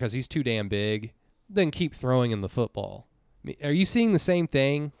Stogner because he's too damn big, then keep throwing him the football. Are you seeing the same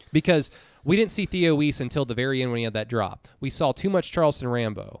thing? Because we didn't see Theo Weiss until the very end when he had that drop. We saw too much Charleston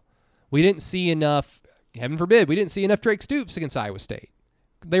Rambo. We didn't see enough, heaven forbid, we didn't see enough Drake Stoops against Iowa State.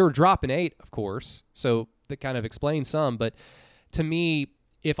 They were dropping 8, of course, so that kind of explains some. But to me,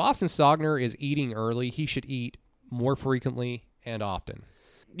 if Austin Stogner is eating early, he should eat more frequently and often.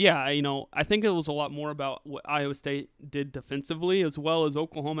 Yeah, I think it was a lot more about what Iowa State did defensively, as well as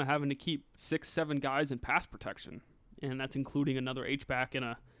Oklahoma having to keep 6-7 guys in pass protection, and that's including another H-back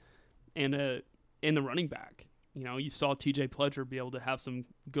and the running back. You saw TJ Pledger be able to have some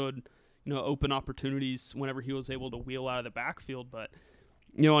good, open opportunities whenever he was able to wheel out of the backfield. But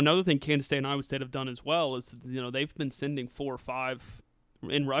another thing Kansas State and Iowa State have done as well is they've been sending 4 or 5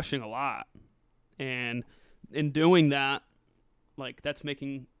 in rushing a lot, and in doing that, that's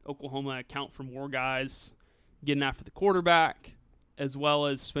making Oklahoma account for more guys getting after the quarterback, as well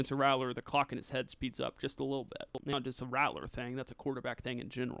as Spencer Rattler. The clock in his head speeds up just a little bit. Not just a Rattler thing, that's a quarterback thing in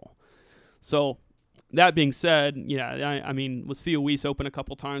general. So that being said, I mean, with Theo Weiss open a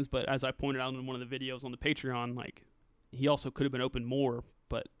couple times, but as I pointed out in one of the videos on the Patreon, he also could have been open more,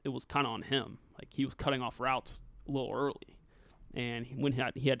 but it was kind of on him. He was cutting off routes a little early. And when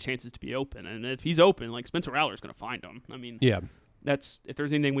he had chances to be open. And if he's open, Spencer Rattler's going to find him. I mean, yeah. That's if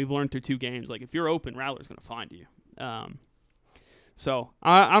there's anything we've learned through 2 games, if you're open, Rattler's going to find you. So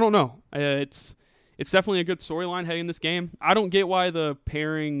I don't know. It's definitely a good storyline heading this game. I don't get why the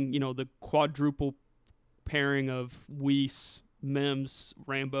pairing, the quadruple pairing of Weiss, Mims,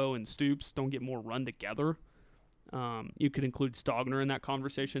 Rambo, and Stoops don't get more run together. You could include Stogner in that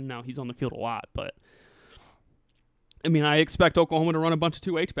conversation. Now he's on the field a lot, but I mean, I expect Oklahoma to run a bunch of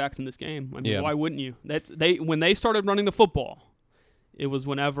 2 H-backs in this game. I mean, why wouldn't you? When they started running the football, it was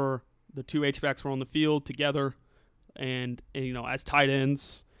whenever the 2 H-backs were on the field together and as tight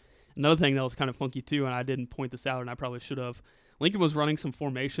ends. Another thing that was kind of funky too, and I didn't point this out, and I probably should have, Lincoln was running some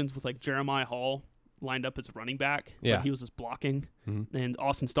formations with like Jeremiah Hall lined up as a running back, but he was just blocking, and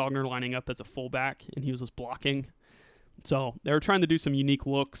Austin Stogner lining up as a fullback, and he was just blocking. So they were trying to do some unique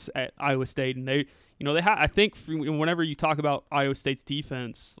looks at Iowa State, and they I think whenever you talk about Iowa State's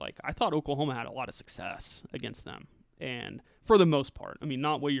defense, like I thought Oklahoma had a lot of success against them, and for the most part, I mean,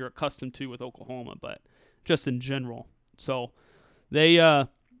 not what you're accustomed to with Oklahoma, but just in general. So they, I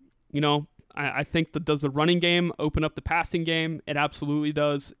think does the running game open up the passing game? It absolutely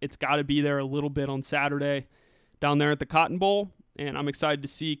does. It's got to be there a little bit on Saturday down there at the Cotton Bowl, and I'm excited to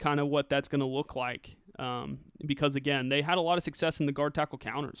see kind of what that's going to look like because, again, they had a lot of success in the guard tackle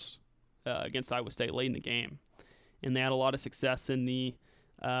counters against Iowa State late in the game, and they had a lot of success in the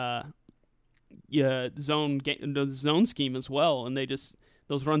zone scheme as well, and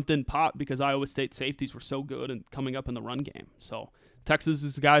those runs didn't pop because Iowa State safeties were so good and coming up in the run game. So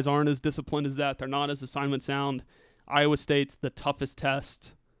Texas's guys aren't as disciplined as that. They're not as assignment sound. Iowa State's the toughest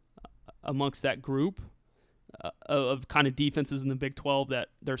test amongst that group of kind of defenses in the Big 12 that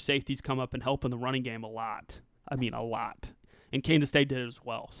their safeties come up and help in the running game a lot. I mean, a lot. And Kansas State did it as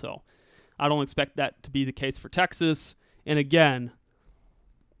well. So I don't expect that to be the case for Texas. And again,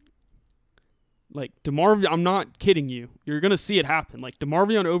 like DeMarvion, I'm not kidding you. You're going to see it happen. Like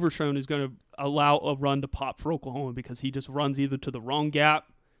DeMarvion Overshown is going to allow a run to pop for Oklahoma because he just runs either to the wrong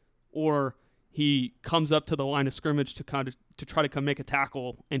gap or he comes up to the line of scrimmage to try to come make a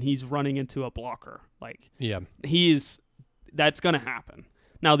tackle and he's running into a blocker. Like that's going to happen.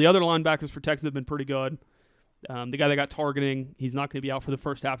 Now the other linebackers for Texas have been pretty good. The guy that got targeting, he's not going to be out for the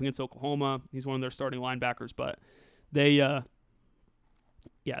first half against Oklahoma. He's one of their starting linebackers, but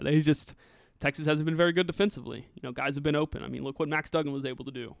Texas hasn't been very good defensively. Guys have been open. I mean, look what Max Duggan was able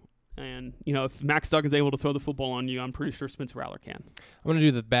to do. And, if Max Duggan's able to throw the football on you, I'm pretty sure Spencer Rattler can. I'm going to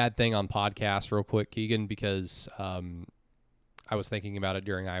do the bad thing on podcast real quick, Keegan, because I was thinking about it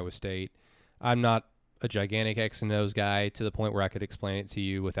during Iowa State. I'm not a gigantic X and O's guy to the point where I could explain it to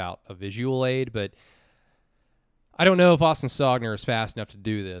you without a visual aid, but I don't know if Austin Stogner is fast enough to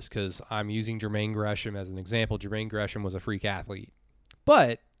do this because I'm using Jermaine Gresham as an example. Jermaine Gresham was a freak athlete.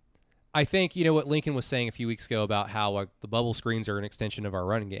 But I think, what Lincoln was saying a few weeks ago about how the bubble screens are an extension of our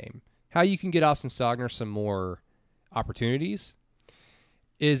running game. How you can get Austin Stogner some more opportunities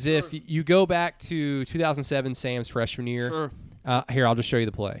is if you go back to 2007, Sam's freshman year. Sure. Here, I'll just show you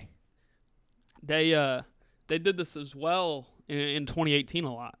the play. They did this as well in 2018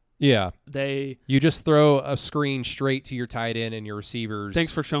 a lot. Yeah. You just throw a screen straight to your tight end and your receivers.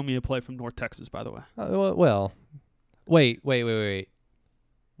 Thanks for showing me a play from North Texas, by the way. Well, wait.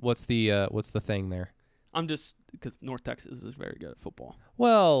 What's the thing there? I'm just because North Texas is very good at football.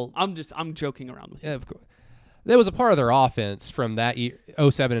 Well, I'm joking around with you. Yeah, of course. That was a part of their offense from that year,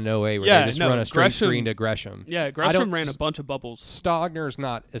 07 and 08 where they just run a straight screen to Gresham. Yeah, Gresham ran a bunch of bubbles. Stogner's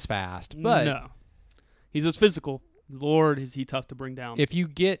not as fast, but no, he's as physical. Lord, is he tough to bring down. If you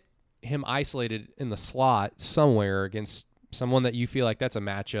get him isolated in the slot somewhere against someone that you feel like that's a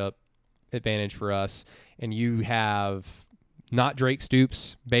matchup advantage for us, and you have not Drake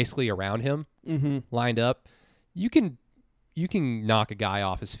Stoops basically around him lined up, you can knock a guy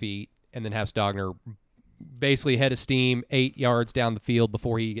off his feet and then have Stogner basically head of steam 8 yards down the field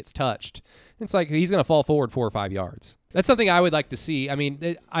before he gets touched. It's like he's going to fall forward 4 or 5 yards. That's something I would like to see. I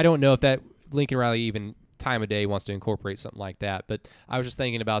mean, I don't know if that Lincoln Riley even time of day wants to incorporate something like that, but I was just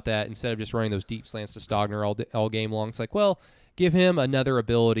thinking about that instead of just running those deep slants to Stogner all game long. It's like, well, give him another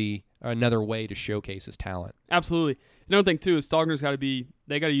ability, another way to showcase his talent. Absolutely. Another thing, too, is Stogner's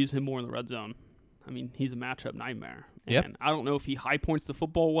they got to use him more in the red zone. I mean, he's a matchup nightmare. And I don't know if he high points the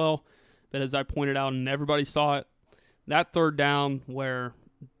football well, but as I pointed out and everybody saw it, that third down where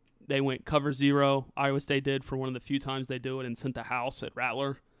they went cover zero, Iowa State did for one of the few times they do it and sent the house at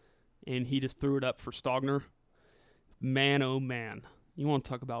Rattler, and he just threw it up for Stogner. Man, oh, man. You want to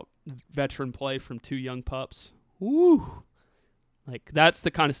talk about veteran play from 2 young pups? Woo! Like, that's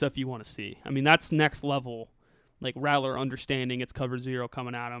the kind of stuff you want to see. I mean, that's next level. Like Rattler understanding it's cover zero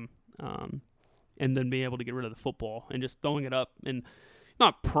coming at him, and then being able to get rid of the football and just throwing it up and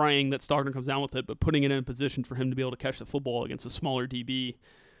not praying that Stogner comes down with it, but putting it in a position for him to be able to catch the football against a smaller DB.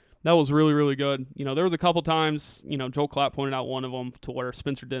 That was really, really good. There was a couple times, Joel Klatt pointed out one of them to where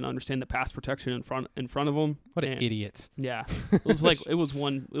Spencer didn't understand the pass protection in front of him. What an idiot. Yeah. It was I think it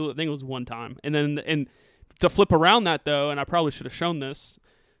was one time. And To flip around that, though, and I probably should have shown this,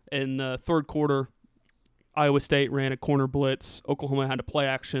 in the third quarter, Iowa State ran a corner blitz. Oklahoma had a play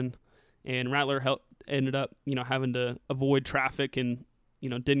action, and Rattler ended up, having to avoid traffic and,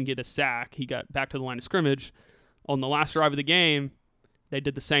 didn't get a sack. He got back to the line of scrimmage. On the last drive of the game, they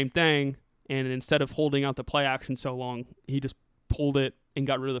did the same thing, and instead of holding out the play action so long, he just pulled it and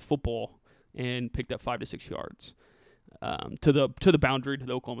got rid of the football and picked up 5 to 6 yards to the boundary, to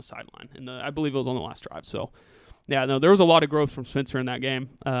the Oklahoma sideline. And I believe it was on the last drive. So, yeah, no, there was a lot of growth from Spencer in that game.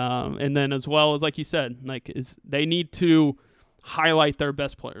 And then as well as, like you said, they need to highlight their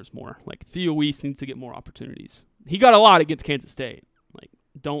best players more. Like Theo Weiss needs to get more opportunities. He got a lot against Kansas State.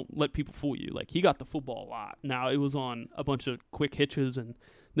 Don't let people fool you. He got the football a lot. Now, it was on a bunch of quick hitches and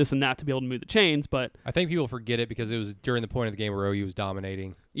this and that to be able to move the chains, but I think people forget it because it was during the point of the game where OU was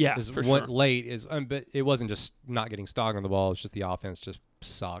dominating. Yeah, for sure. Late but it wasn't just not getting Stogner on the ball. It's just the offense just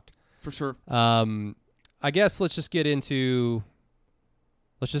sucked. For sure. I guess let's just get into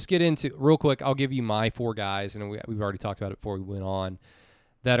real quick. I'll give you my 4 guys, and we've already talked about it before we went on,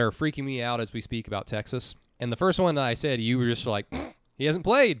 that are freaking me out as we speak about Texas. And the first one that I said, you were just like, he hasn't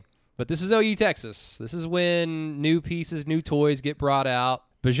played. But this is OU Texas. This is when new pieces, new toys get brought out.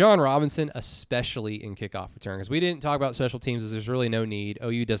 Bijan Robinson, especially in kickoff return, because we didn't talk about special teams, as there's really no need.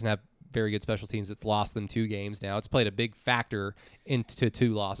 OU doesn't have very good special teams. It's lost them 2 games now. It's played a big factor into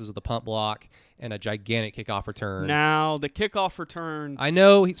 2 losses with a punt block and a gigantic kickoff return. Now, the kickoff return. I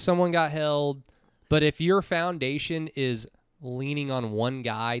know someone got held, but if your foundation is leaning on one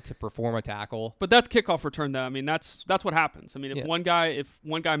guy to perform a tackle. But that's kickoff return, though. I mean, that's what happens. I mean, if one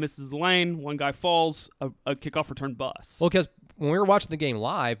guy misses the lane, one guy falls, a kickoff return busts. Well, because when we were watching the game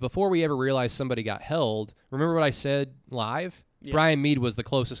live, before we ever realized somebody got held, remember what I said live? Yeah. Brian Mead was the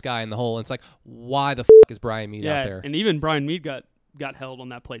closest guy in the hole. And it's like, why the is Brian Mead out there? And even Brian Mead got held on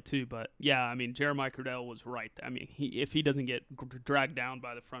that play too. But yeah, I mean, Jeremiah Curdell was right. I mean, if he doesn't get dragged down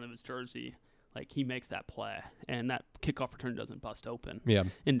by the front of his jersey, he makes that play, and that kickoff return doesn't bust open. Yeah.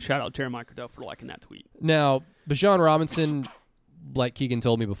 And shout out Jeremiah Curdell for liking that tweet. Now, Bijan Robinson, like Keegan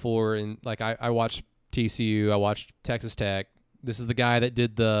told me before, and I watched TCU, I watched Texas Tech. This is the guy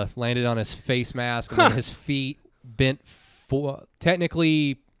that landed on his face mask and then his feet bent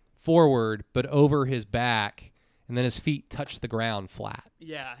technically forward, but over his back, and then his feet touched the ground flat.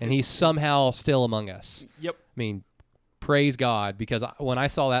 Yeah. And he's somehow still among us. Yep. I mean, praise God, because when I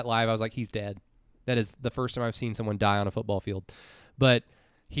saw that live, I was like, he's dead. That is the first time I've seen someone die on a football field. But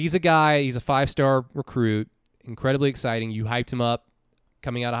he's a guy, he's a 5-star recruit, incredibly exciting. You hyped him up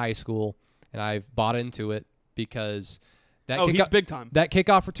coming out of high school, and I've bought into it because he's big time. That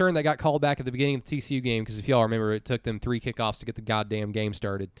kickoff return that got called back at the beginning of the TCU game, because if y'all remember, it took them 3 kickoffs to get the goddamn game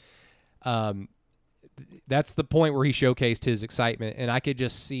started. That's the point where he showcased his excitement, and I could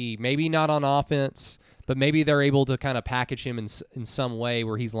just see, maybe not on offense, but maybe they're able to kind of package him in some way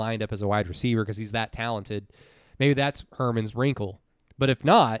where he's lined up as a wide receiver because he's that talented. Maybe that's Herman's wrinkle. But if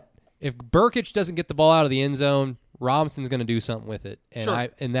not, if Burkich doesn't get the ball out of the end zone, Robinson's going to do something with it, and sure.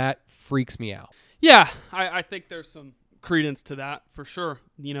 And that freaks me out. Yeah, I think there's some credence to that for sure.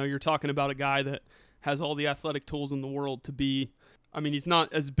 You're talking about a guy that has all the athletic tools in the world to be. I mean, he's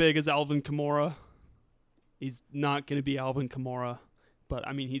not as big as Alvin Kamara. He's not going to be Alvin Kamara, but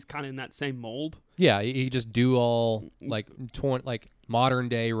I mean, he's kind of in that same mold. Yeah, he just do all like modern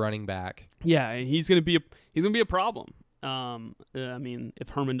day running back. Yeah, and he's going to be a problem. I mean, if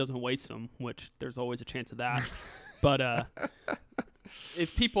Herman doesn't waste him, which there's always a chance of that. But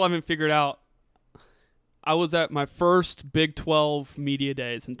if people haven't figured out, I was at my first Big 12 media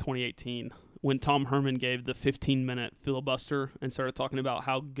days in 2018 when Tom Herman gave the 15-minute filibuster and started talking about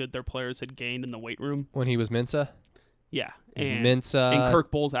how good their players had gained in the weight room. When he was Mensa? Yeah. And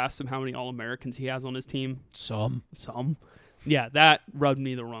Kirk Bowles asked him how many All-Americans he has on his team. Some. Yeah, that rubbed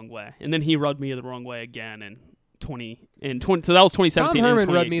me the wrong way. And then he rubbed me the wrong way again in 20. So that was 2017. Tom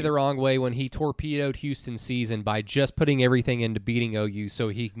Herman rubbed me the wrong way when he torpedoed Houston's season by just putting everything into beating OU so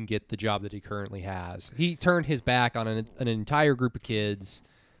he can get the job that he currently has. He turned his back on an entire group of kids.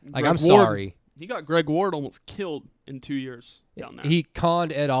 Sorry. He got Greg Ward almost killed in 2 years down there. He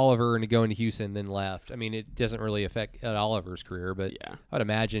conned Ed Oliver into going to Houston, then left. I mean, it doesn't really affect Ed Oliver's career, but yeah. I'd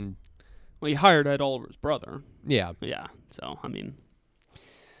imagine. Well, he hired Ed Oliver's brother. Yeah. Yeah. So, I mean,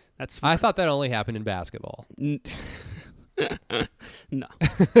 that's. I thought that only happened in basketball. No.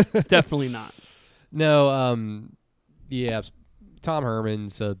 Definitely not. No. Yeah. Tom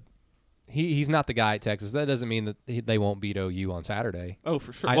Herman's he's not the guy at Texas. That doesn't mean that they won't beat OU on Saturday. Oh,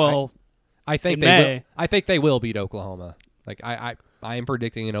 for sure. I think they will. I think they will beat Oklahoma. I am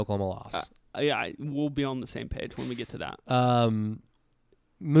predicting an Oklahoma loss. Yeah, we'll be on the same page when we get to that.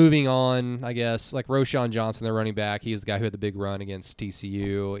 moving on, I guess, like Roschon Johnson, the running back, he's the guy who had the big run against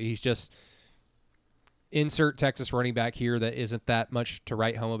TCU. He's just insert Texas running back here that isn't that much to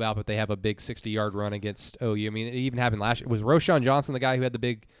write home about, but they have a big 60-yard run against OU. I mean, it even happened last year. Was Roschon Johnson the guy who had the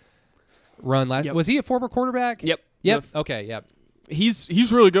big run last year? Was he a former quarterback? Yep. Okay, yep. He's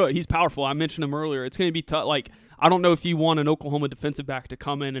really good. He's powerful. I mentioned him earlier. It's going to be tough. Like, I don't know if you want an Oklahoma defensive back to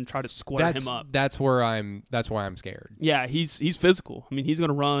come in and try to square him up. That's why I'm scared. Yeah, he's physical. I mean, he's going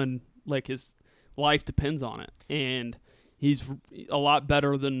to run like his life depends on it, and he's a lot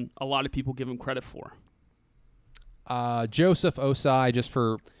better than a lot of people give him credit for. Joseph Osai, just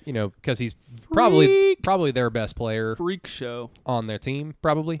for, because he's probably their best player. Freak show. On their team,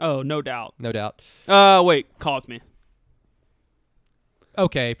 probably. Oh, no doubt. No doubt. Wait, cause me.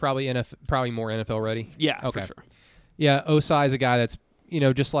 Okay, probably more NFL ready. Yeah, okay. For sure. Yeah, Osai is a guy that's,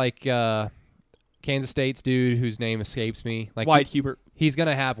 just like Kansas State's dude whose name escapes me. Like Wyatt Hubert. He's going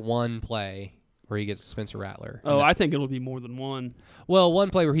to have one play where he gets Spencer Rattler. Oh, I think it'll be more than one. Well, one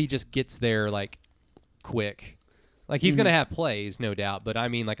play where he just gets there, like, quick. Like, he's going to have plays, no doubt, but I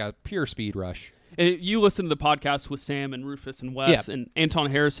mean like a pure speed rush. And you listen to the podcast with Sam and Rufus and Wes and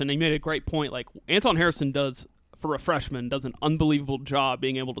Anton Harrison. He made a great point. Like, Anton Harrison for a freshman, does an unbelievable job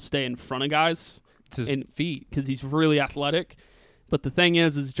being able to stay in front of guys. It's his feet. Because he's really athletic. But the thing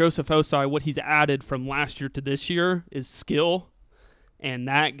is Joseph Osai, what he's added from last year to this year is skill. And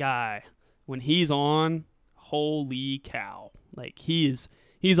that guy, when he's on, holy cow. Like, he's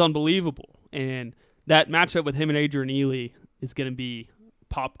unbelievable. And that matchup with him and Adrian Ely is going to be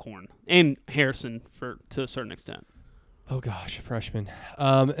popcorn, and Harrison to a certain extent. Oh gosh, a freshman.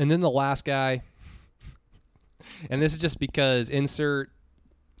 And then the last guy, and this is just because insert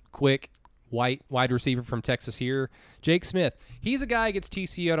quick white wide receiver from Texas here, Jake Smith. He's a guy against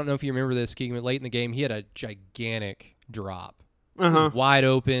TCU. I don't know if you remember this, Keegan, but late in the game, he had a gigantic drop. Wide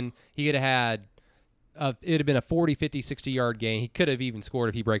open. He could have had it had been a 40, 50, 60-yard gain. He could have even scored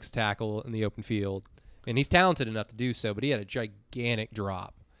if he breaks a tackle in the open field. And he's talented enough to do so, but he had a gigantic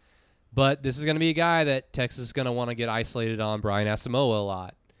drop. But this is going to be a guy that Texas is going to want to get isolated on, Brian Asamoah, a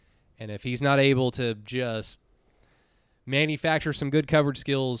lot. And if he's not able to just manufacture some good coverage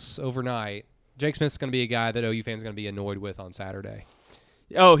skills overnight, Jake Smith's going to be a guy that OU fans are going to be annoyed with on Saturday.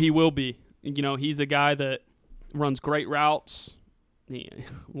 Oh, he will be. He's a guy that runs great routes.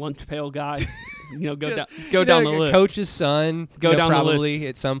 Lunch pail guy. Go down the list. Coach's son. Go down probably the list.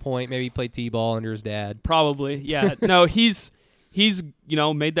 At some point, maybe play t-ball under his dad. Probably, yeah. No, he's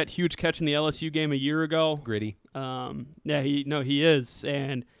made that huge catch in the LSU game a year ago. Gritty. He is,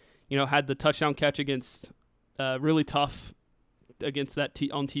 and had the touchdown catch against really tough against that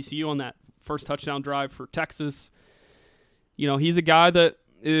on TCU on that first touchdown drive for Texas. He's a guy that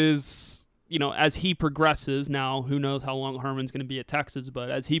is. As he progresses, now who knows how long Herman's going to be at Texas, but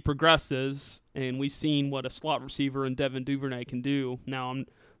as he progresses, and we've seen what a slot receiver and Devin Duvernay can do. Now, I'm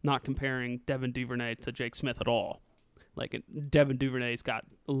not comparing Devin Duvernay to Jake Smith at all. Like, Devin Duvernay's got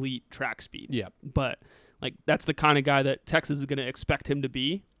elite track speed. Yeah. But, that's the kind of guy that Texas is going to expect him to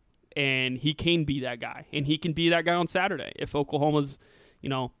be, and he can be that guy. And he can be that guy on Saturday if Oklahoma's,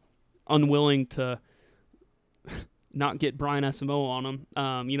 unwilling to not get Brian Asamoah on him.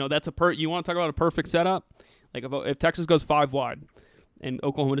 That's you want to talk about a perfect setup? Like, if Texas goes 5 wide and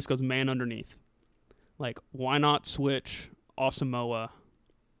Oklahoma just goes man underneath, why not switch Asamoah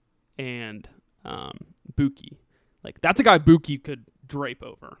and Buki? That's a guy Buki could drape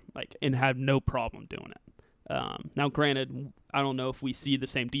over, and have no problem doing it. Now, granted, I don't know if we see the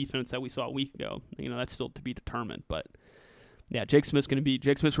same defense that we saw a week ago. That's still to be determined, but yeah, Jake Smith's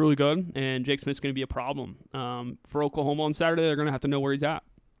really good, and Jake Smith's going to be a problem. For Oklahoma on Saturday, they're going to have to know where he's at.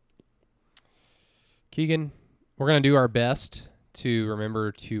 Keegan, we're going to do our best to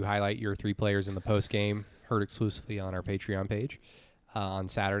remember to highlight your 3 players in the postgame, heard exclusively on our Patreon page on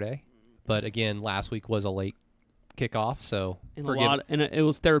Saturday. But again, last week was a late kickoff, so and it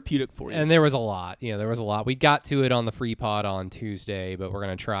was therapeutic for you. And there was a lot. There was a lot. We got to it on the free pod on Tuesday, but we're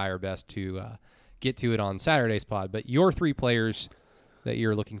going to try our best to get to it on Saturday's pod. But your 3 players that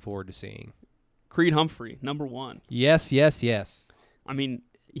you're looking forward to seeing. Creed Humphrey, number 1. Yes. I mean,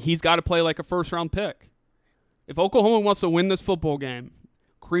 he's got to play like a first-round pick. If Oklahoma wants to win this football game,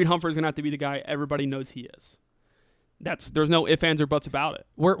 Creed Humphrey's going to have to be the guy everybody knows he is. There's no ifs, ands, or buts about it.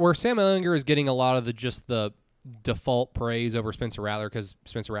 Where Sam Ehlinger is getting a lot of the default praise over Spencer Rattler because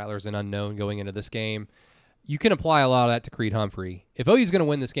Spencer Rattler is an unknown going into this game, you can apply a lot of that to Creed Humphrey. If OU's going to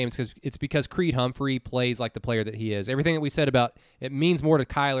win this game, it's because Creed Humphrey plays like the player that he is. Everything that we said about it means more to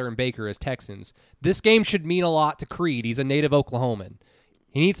Kyler and Baker as Texans. This game should mean a lot to Creed. He's a native Oklahoman.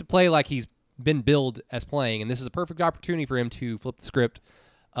 He needs to play like he's been billed as playing, and this is a perfect opportunity for him to flip the script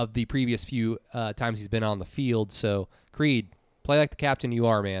of the previous few times he's been on the field. So, Creed, play like the captain you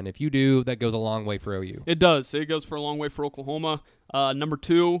are, man. If you do, that goes a long way for OU. It does. It goes for a long way for Oklahoma. Number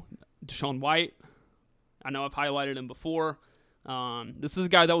 2, Deshaun White. I know I've highlighted him before. This is a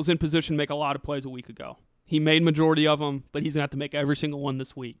guy that was in position to make a lot of plays a week ago. He made majority of them, but he's going to have to make every single one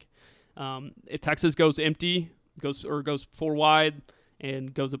this week. If Texas goes empty, goes 4 wide,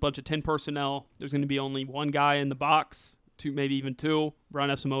 and goes a bunch of 10 personnel, there's going to be only one guy in the box, maybe even 2. Brian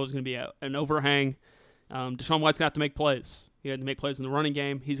Asamoah is going to be an overhang. Deshaun White's going to have to make plays. He had to make plays in the running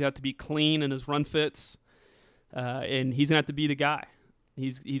game. He's got to be clean in his run fits, and he's going to have to be the guy.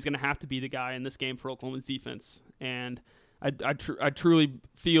 He's going to have to be the guy in this game for Oklahoma's defense. And I truly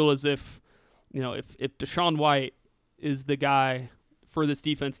feel as if, if Deshaun White is the guy for this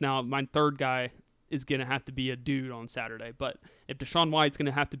defense now, my third guy is going to have to be a dude on Saturday. But if Deshaun White's going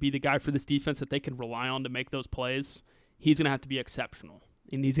to have to be the guy for this defense that they can rely on to make those plays, he's going to have to be exceptional.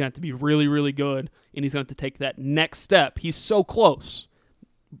 And he's going to have to be really, really good, and he's going to have to take that next step. He's so close.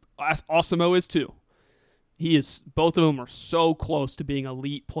 Asamoah is too. Both of them are so close to being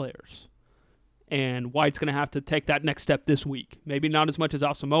elite players. And White's going to have to take that next step this week. Maybe not as much as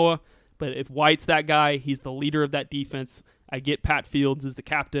Asamoah, but if White's that guy, he's the leader of that defense. I get Pat Fields as the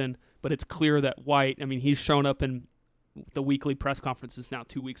captain, but it's clear that White, he's shown up in the weekly press conferences now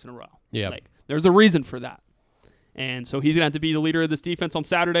 2 weeks in a row. Yeah. There's a reason for that. And so he's going to have to be the leader of this defense on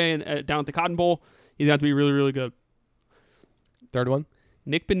Saturday and down at the Cotton Bowl. He's going to have to be really, really good. Third one?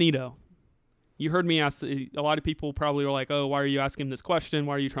 Nick Benito. You heard me ask, a lot of people probably were like, oh, why are you asking him this question?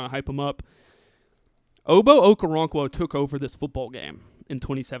 Why are you trying to hype him up? Obo Okoronkwo took over this football game in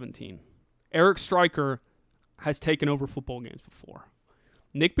 2017. Eric Stryker has taken over football games before.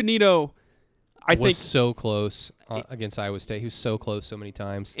 Nick Benito, I think, so close against Iowa State. He was so close so many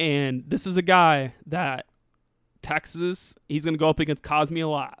times. And this is a guy that Texas, he's going to go up against Cosme a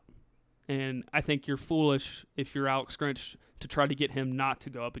lot. And I think you're foolish if you're Alex Grinch to try to get him not to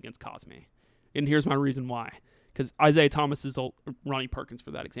go up against Cosme. And here's my reason why. Because Isaiah Thomas is Ronnie Perkins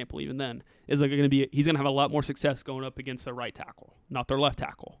for that example. Even then, he's going to have a lot more success going up against their right tackle, not their left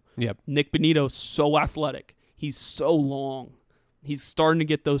tackle. Yep. Nick Benito's so athletic. He's so long. He's starting to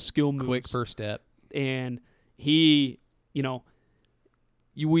get those skill moves. Quick first step. And he,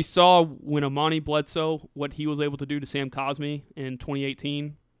 we saw when Amani Bledsoe, what he was able to do to Sam Cosme in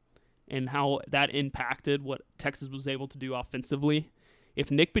 2018 and how that impacted what Texas was able to do offensively. If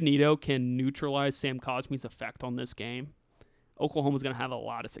Nick Benito can neutralize Sam Cosme's effect on this game, Oklahoma's going to have a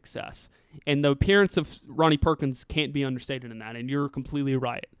lot of success. And the appearance of Ronnie Perkins can't be understated in that, and you're completely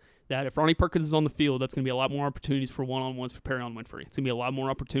right. That if Ronnie Perkins is on the field, that's going to be a lot more opportunities for one-on-ones for Perion Winfrey. It's going to be a lot more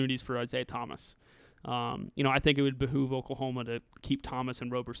opportunities for Isaiah Thomas. I think it would behoove Oklahoma to keep Thomas and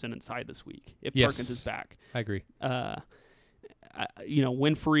Roberson inside this week if Perkins is back. I agree.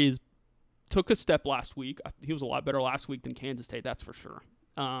 Winfrey took a step last week. He was a lot better last week than Kansas State, that's for sure.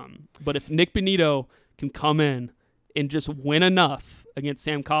 But if Nick Benito can come in and just win enough against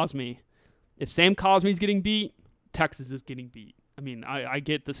Sam Cosme, if Sam Cosme's getting beat, Texas is getting beat. I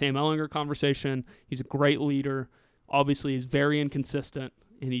get the Sam Ehlinger conversation. He's a great leader. Obviously, he's very inconsistent,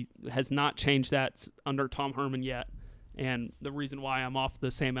 and he has not changed that under Tom Herman yet. And the reason why I'm off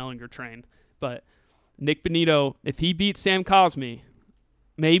the Sam Ehlinger train. But Nick Benito, if he beats Sam Cosme,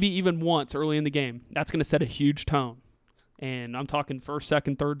 maybe even once early in the game, that's going to set a huge tone. And I'm talking first,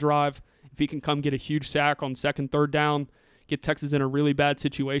 second, third drive. If he can come get a huge sack on second, third down, get Texas in a really bad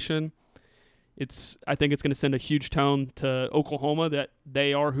situation, I think it's going to send a huge tone to Oklahoma that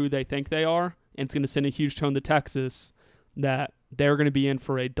they are who they think they are, and it's going to send a huge tone to Texas that they're going to be in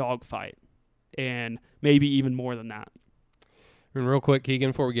for a dogfight, and maybe even more than that. And real quick,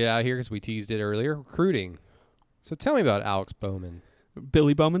 Keegan, before we get out of here, because we teased it earlier, recruiting. So tell me about Alex Bowman.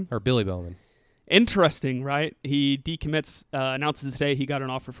 Billy Bowman? Or Billy Bowman. Interesting, right? He decommits, announces today he got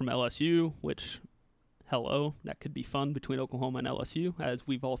an offer from LSU, which, that could be fun between Oklahoma and LSU, as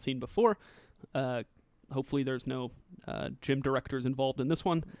we've all seen before. Hopefully there's no gym directors involved in this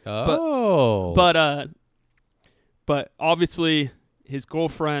one. Oh. But obviously his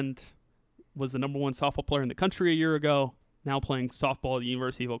girlfriend was the number 1 softball player in the country a year ago, now playing softball at the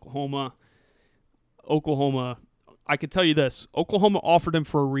University of Oklahoma. I can tell you this, Oklahoma offered him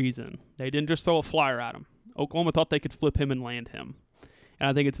for a reason. They didn't just throw a flyer at him. Oklahoma thought they could flip him and land him. And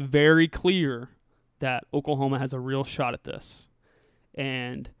I think it's very clear that Oklahoma has a real shot at this.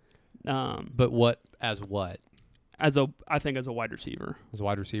 And but what? I think as a wide receiver. As a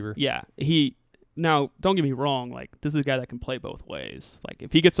wide receiver? Yeah. Now, don't get me wrong, this is a guy that can play both ways.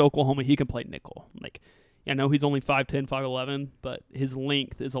 If he gets to Oklahoma, he can play nickel. I know he's only 5'10", 5'11", but his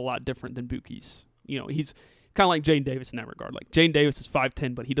length is a lot different than Buki's. kind of like Jane Davis in that regard. Like Jane Davis is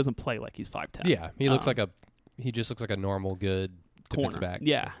 5'10", but he doesn't play like he's 5'10". Yeah, he just looks like a normal good defensive Corner. back.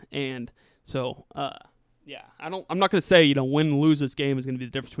 Yeah, and so I'm not going to say win and lose this game is going to be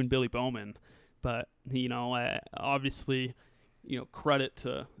the difference between Billy Bowman, but obviously credit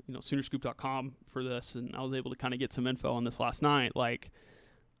to Soonerscoop.com for this, and I was able to kind of get some info on this last night. Like,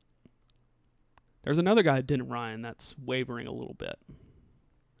 there's another guy, Denton Ryan, that's wavering a little bit.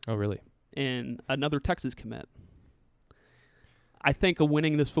 Oh, really? And another Texas commit. I think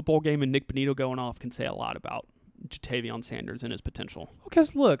winning this football game and Nick Benito going off can say a lot about Jatavion Sanders and his potential.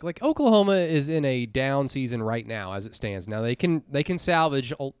 Because look, like Oklahoma is in a down season right now as it stands. Now they can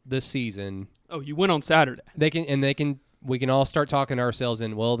salvage this season. Oh, you win on Saturday. We can all start talking ourselves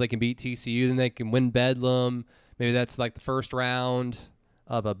in. Well, they can beat TCU, then they can win Bedlam. Maybe that's like the first round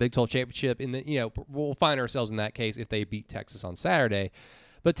of a Big 12 championship, and then we'll find ourselves in that case if they beat Texas on Saturday.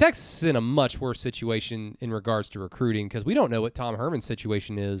 But Texas is in a much worse situation in regards to recruiting because we don't know what Tom Herman's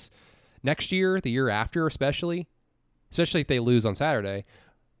situation is next year, the year after, especially if they lose on Saturday.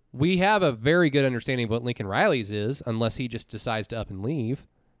 We have a very good understanding of what Lincoln Riley's is, unless he just decides to up and leave.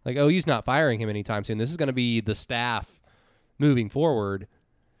 Like, OU's not firing him anytime soon. This is going to be the staff moving forward.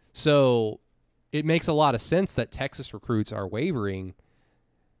 So it makes a lot of sense that Texas recruits are wavering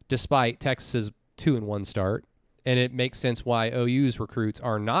despite Texas's 2-1 start. And it makes sense why OU's recruits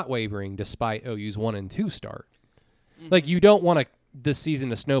are not wavering despite OU's 1-2 start. Mm-hmm. Like, you don't want this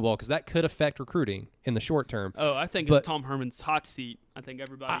season to snowball because that could affect recruiting in the short term. Oh, I think it's Tom Herman's hot seat. I think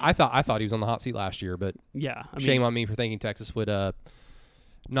everybody. I thought he was on the hot seat last year, but yeah, shame on me for thinking Texas would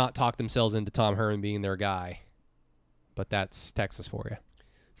not talk themselves into Tom Herman being their guy. But that's Texas for you,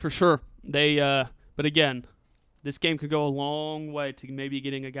 for sure. But again, this game could go a long way to maybe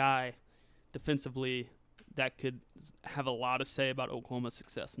getting a guy defensively that could have a lot to say about Oklahoma's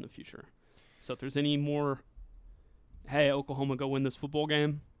success in the future. So if there's any more, hey, Oklahoma, go win this football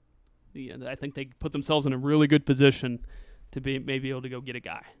game, I think they put themselves in a really good position to be maybe able to go get a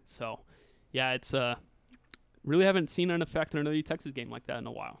guy. So, yeah, it's really haven't seen an effect in another Texas game like that in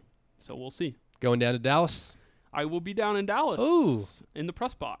a while. So we'll see. Going down to Dallas? I will be down in Dallas. Ooh. In the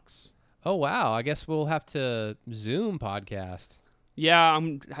press box. Oh, wow. I guess we'll have to Zoom podcast. Yeah,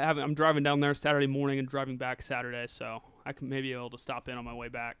 I'm driving down there Saturday morning and driving back Saturday, so I can maybe be able to stop in on my way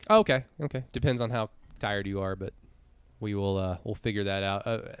back. Okay. Depends on how tired you are, but we will we'll figure that out.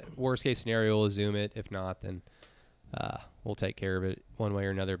 Worst case scenario, we'll Zoom it. If not, then we'll take care of it one way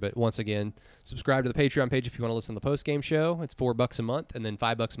or another. But once again, subscribe to the Patreon page if you want to listen to the post-game show. It's $4 a month, and then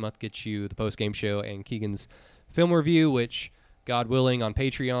 $5 a month gets you the post-game show and Keegan's film review, which, God willing, on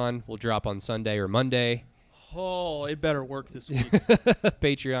Patreon will drop on Sunday or Monday. Oh, it better work this week.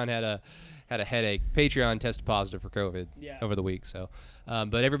 Patreon had a headache. Patreon tested positive for COVID over the week. So,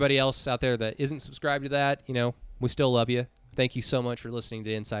 but everybody else out there that isn't subscribed to that, we still love you. Thank you so much for listening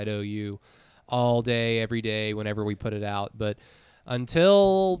to Inside OU all day, every day, whenever we put it out. But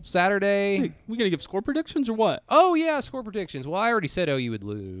until Saturday, hey, we gonna give score predictions or what? Oh yeah, score predictions. Well, I already said OU would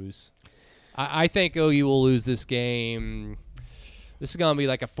lose. I think OU will lose this game. This is gonna be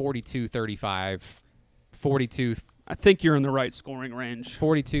like a 42-35. 42. I think you're in the right scoring range.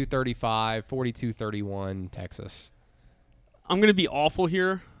 42-35, 42-31, Texas. I'm going to be awful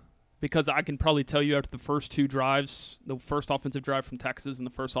here because I can probably tell you after the first two drives, the first offensive drive from Texas and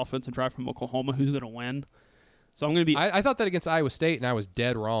the first offensive drive from Oklahoma, who's going to win. So I'm going to be... I thought that against Iowa State, and I was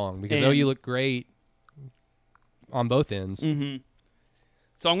dead wrong because OU looked great on both ends. Mm-hmm.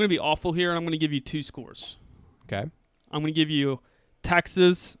 So I'm going to be awful here, and I'm going to give you two scores. Okay. I'm going to give you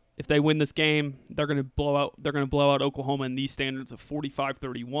Texas. If they win this game, they're going to blow out Oklahoma in these standards of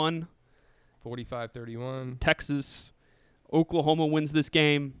 45-31. 45-31. Texas, Oklahoma wins this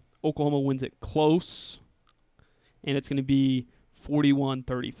game. Oklahoma wins it close, and it's going to be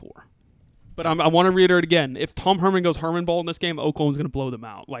 41-34. But I want to reiterate again: if Tom Herman goes Herman ball in this game, Oklahoma's going to blow them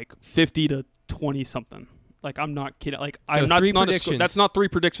out, like 50-20 something. Like, I'm not kidding. Like, so I'm not. That's not three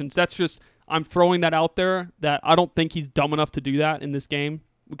predictions. That's just I'm throwing that out there that I don't think he's dumb enough to do that in this game,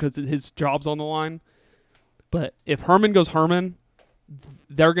 because his job's on the line. But if Herman goes Herman,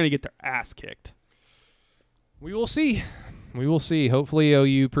 they're going to get their ass kicked. We will see. Hopefully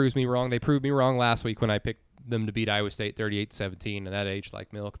OU proves me wrong. They proved me wrong last week when I picked them to beat Iowa State 38-17, and that aged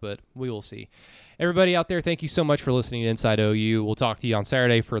like milk, but we will see. Everybody out there, thank you so much for listening to Inside OU. We'll talk to you on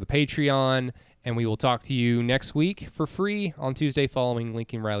Saturday for the Patreon, and we will talk to you next week for free on Tuesday following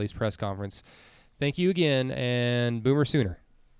Lincoln Riley's press conference. Thank you again, and Boomer Sooner.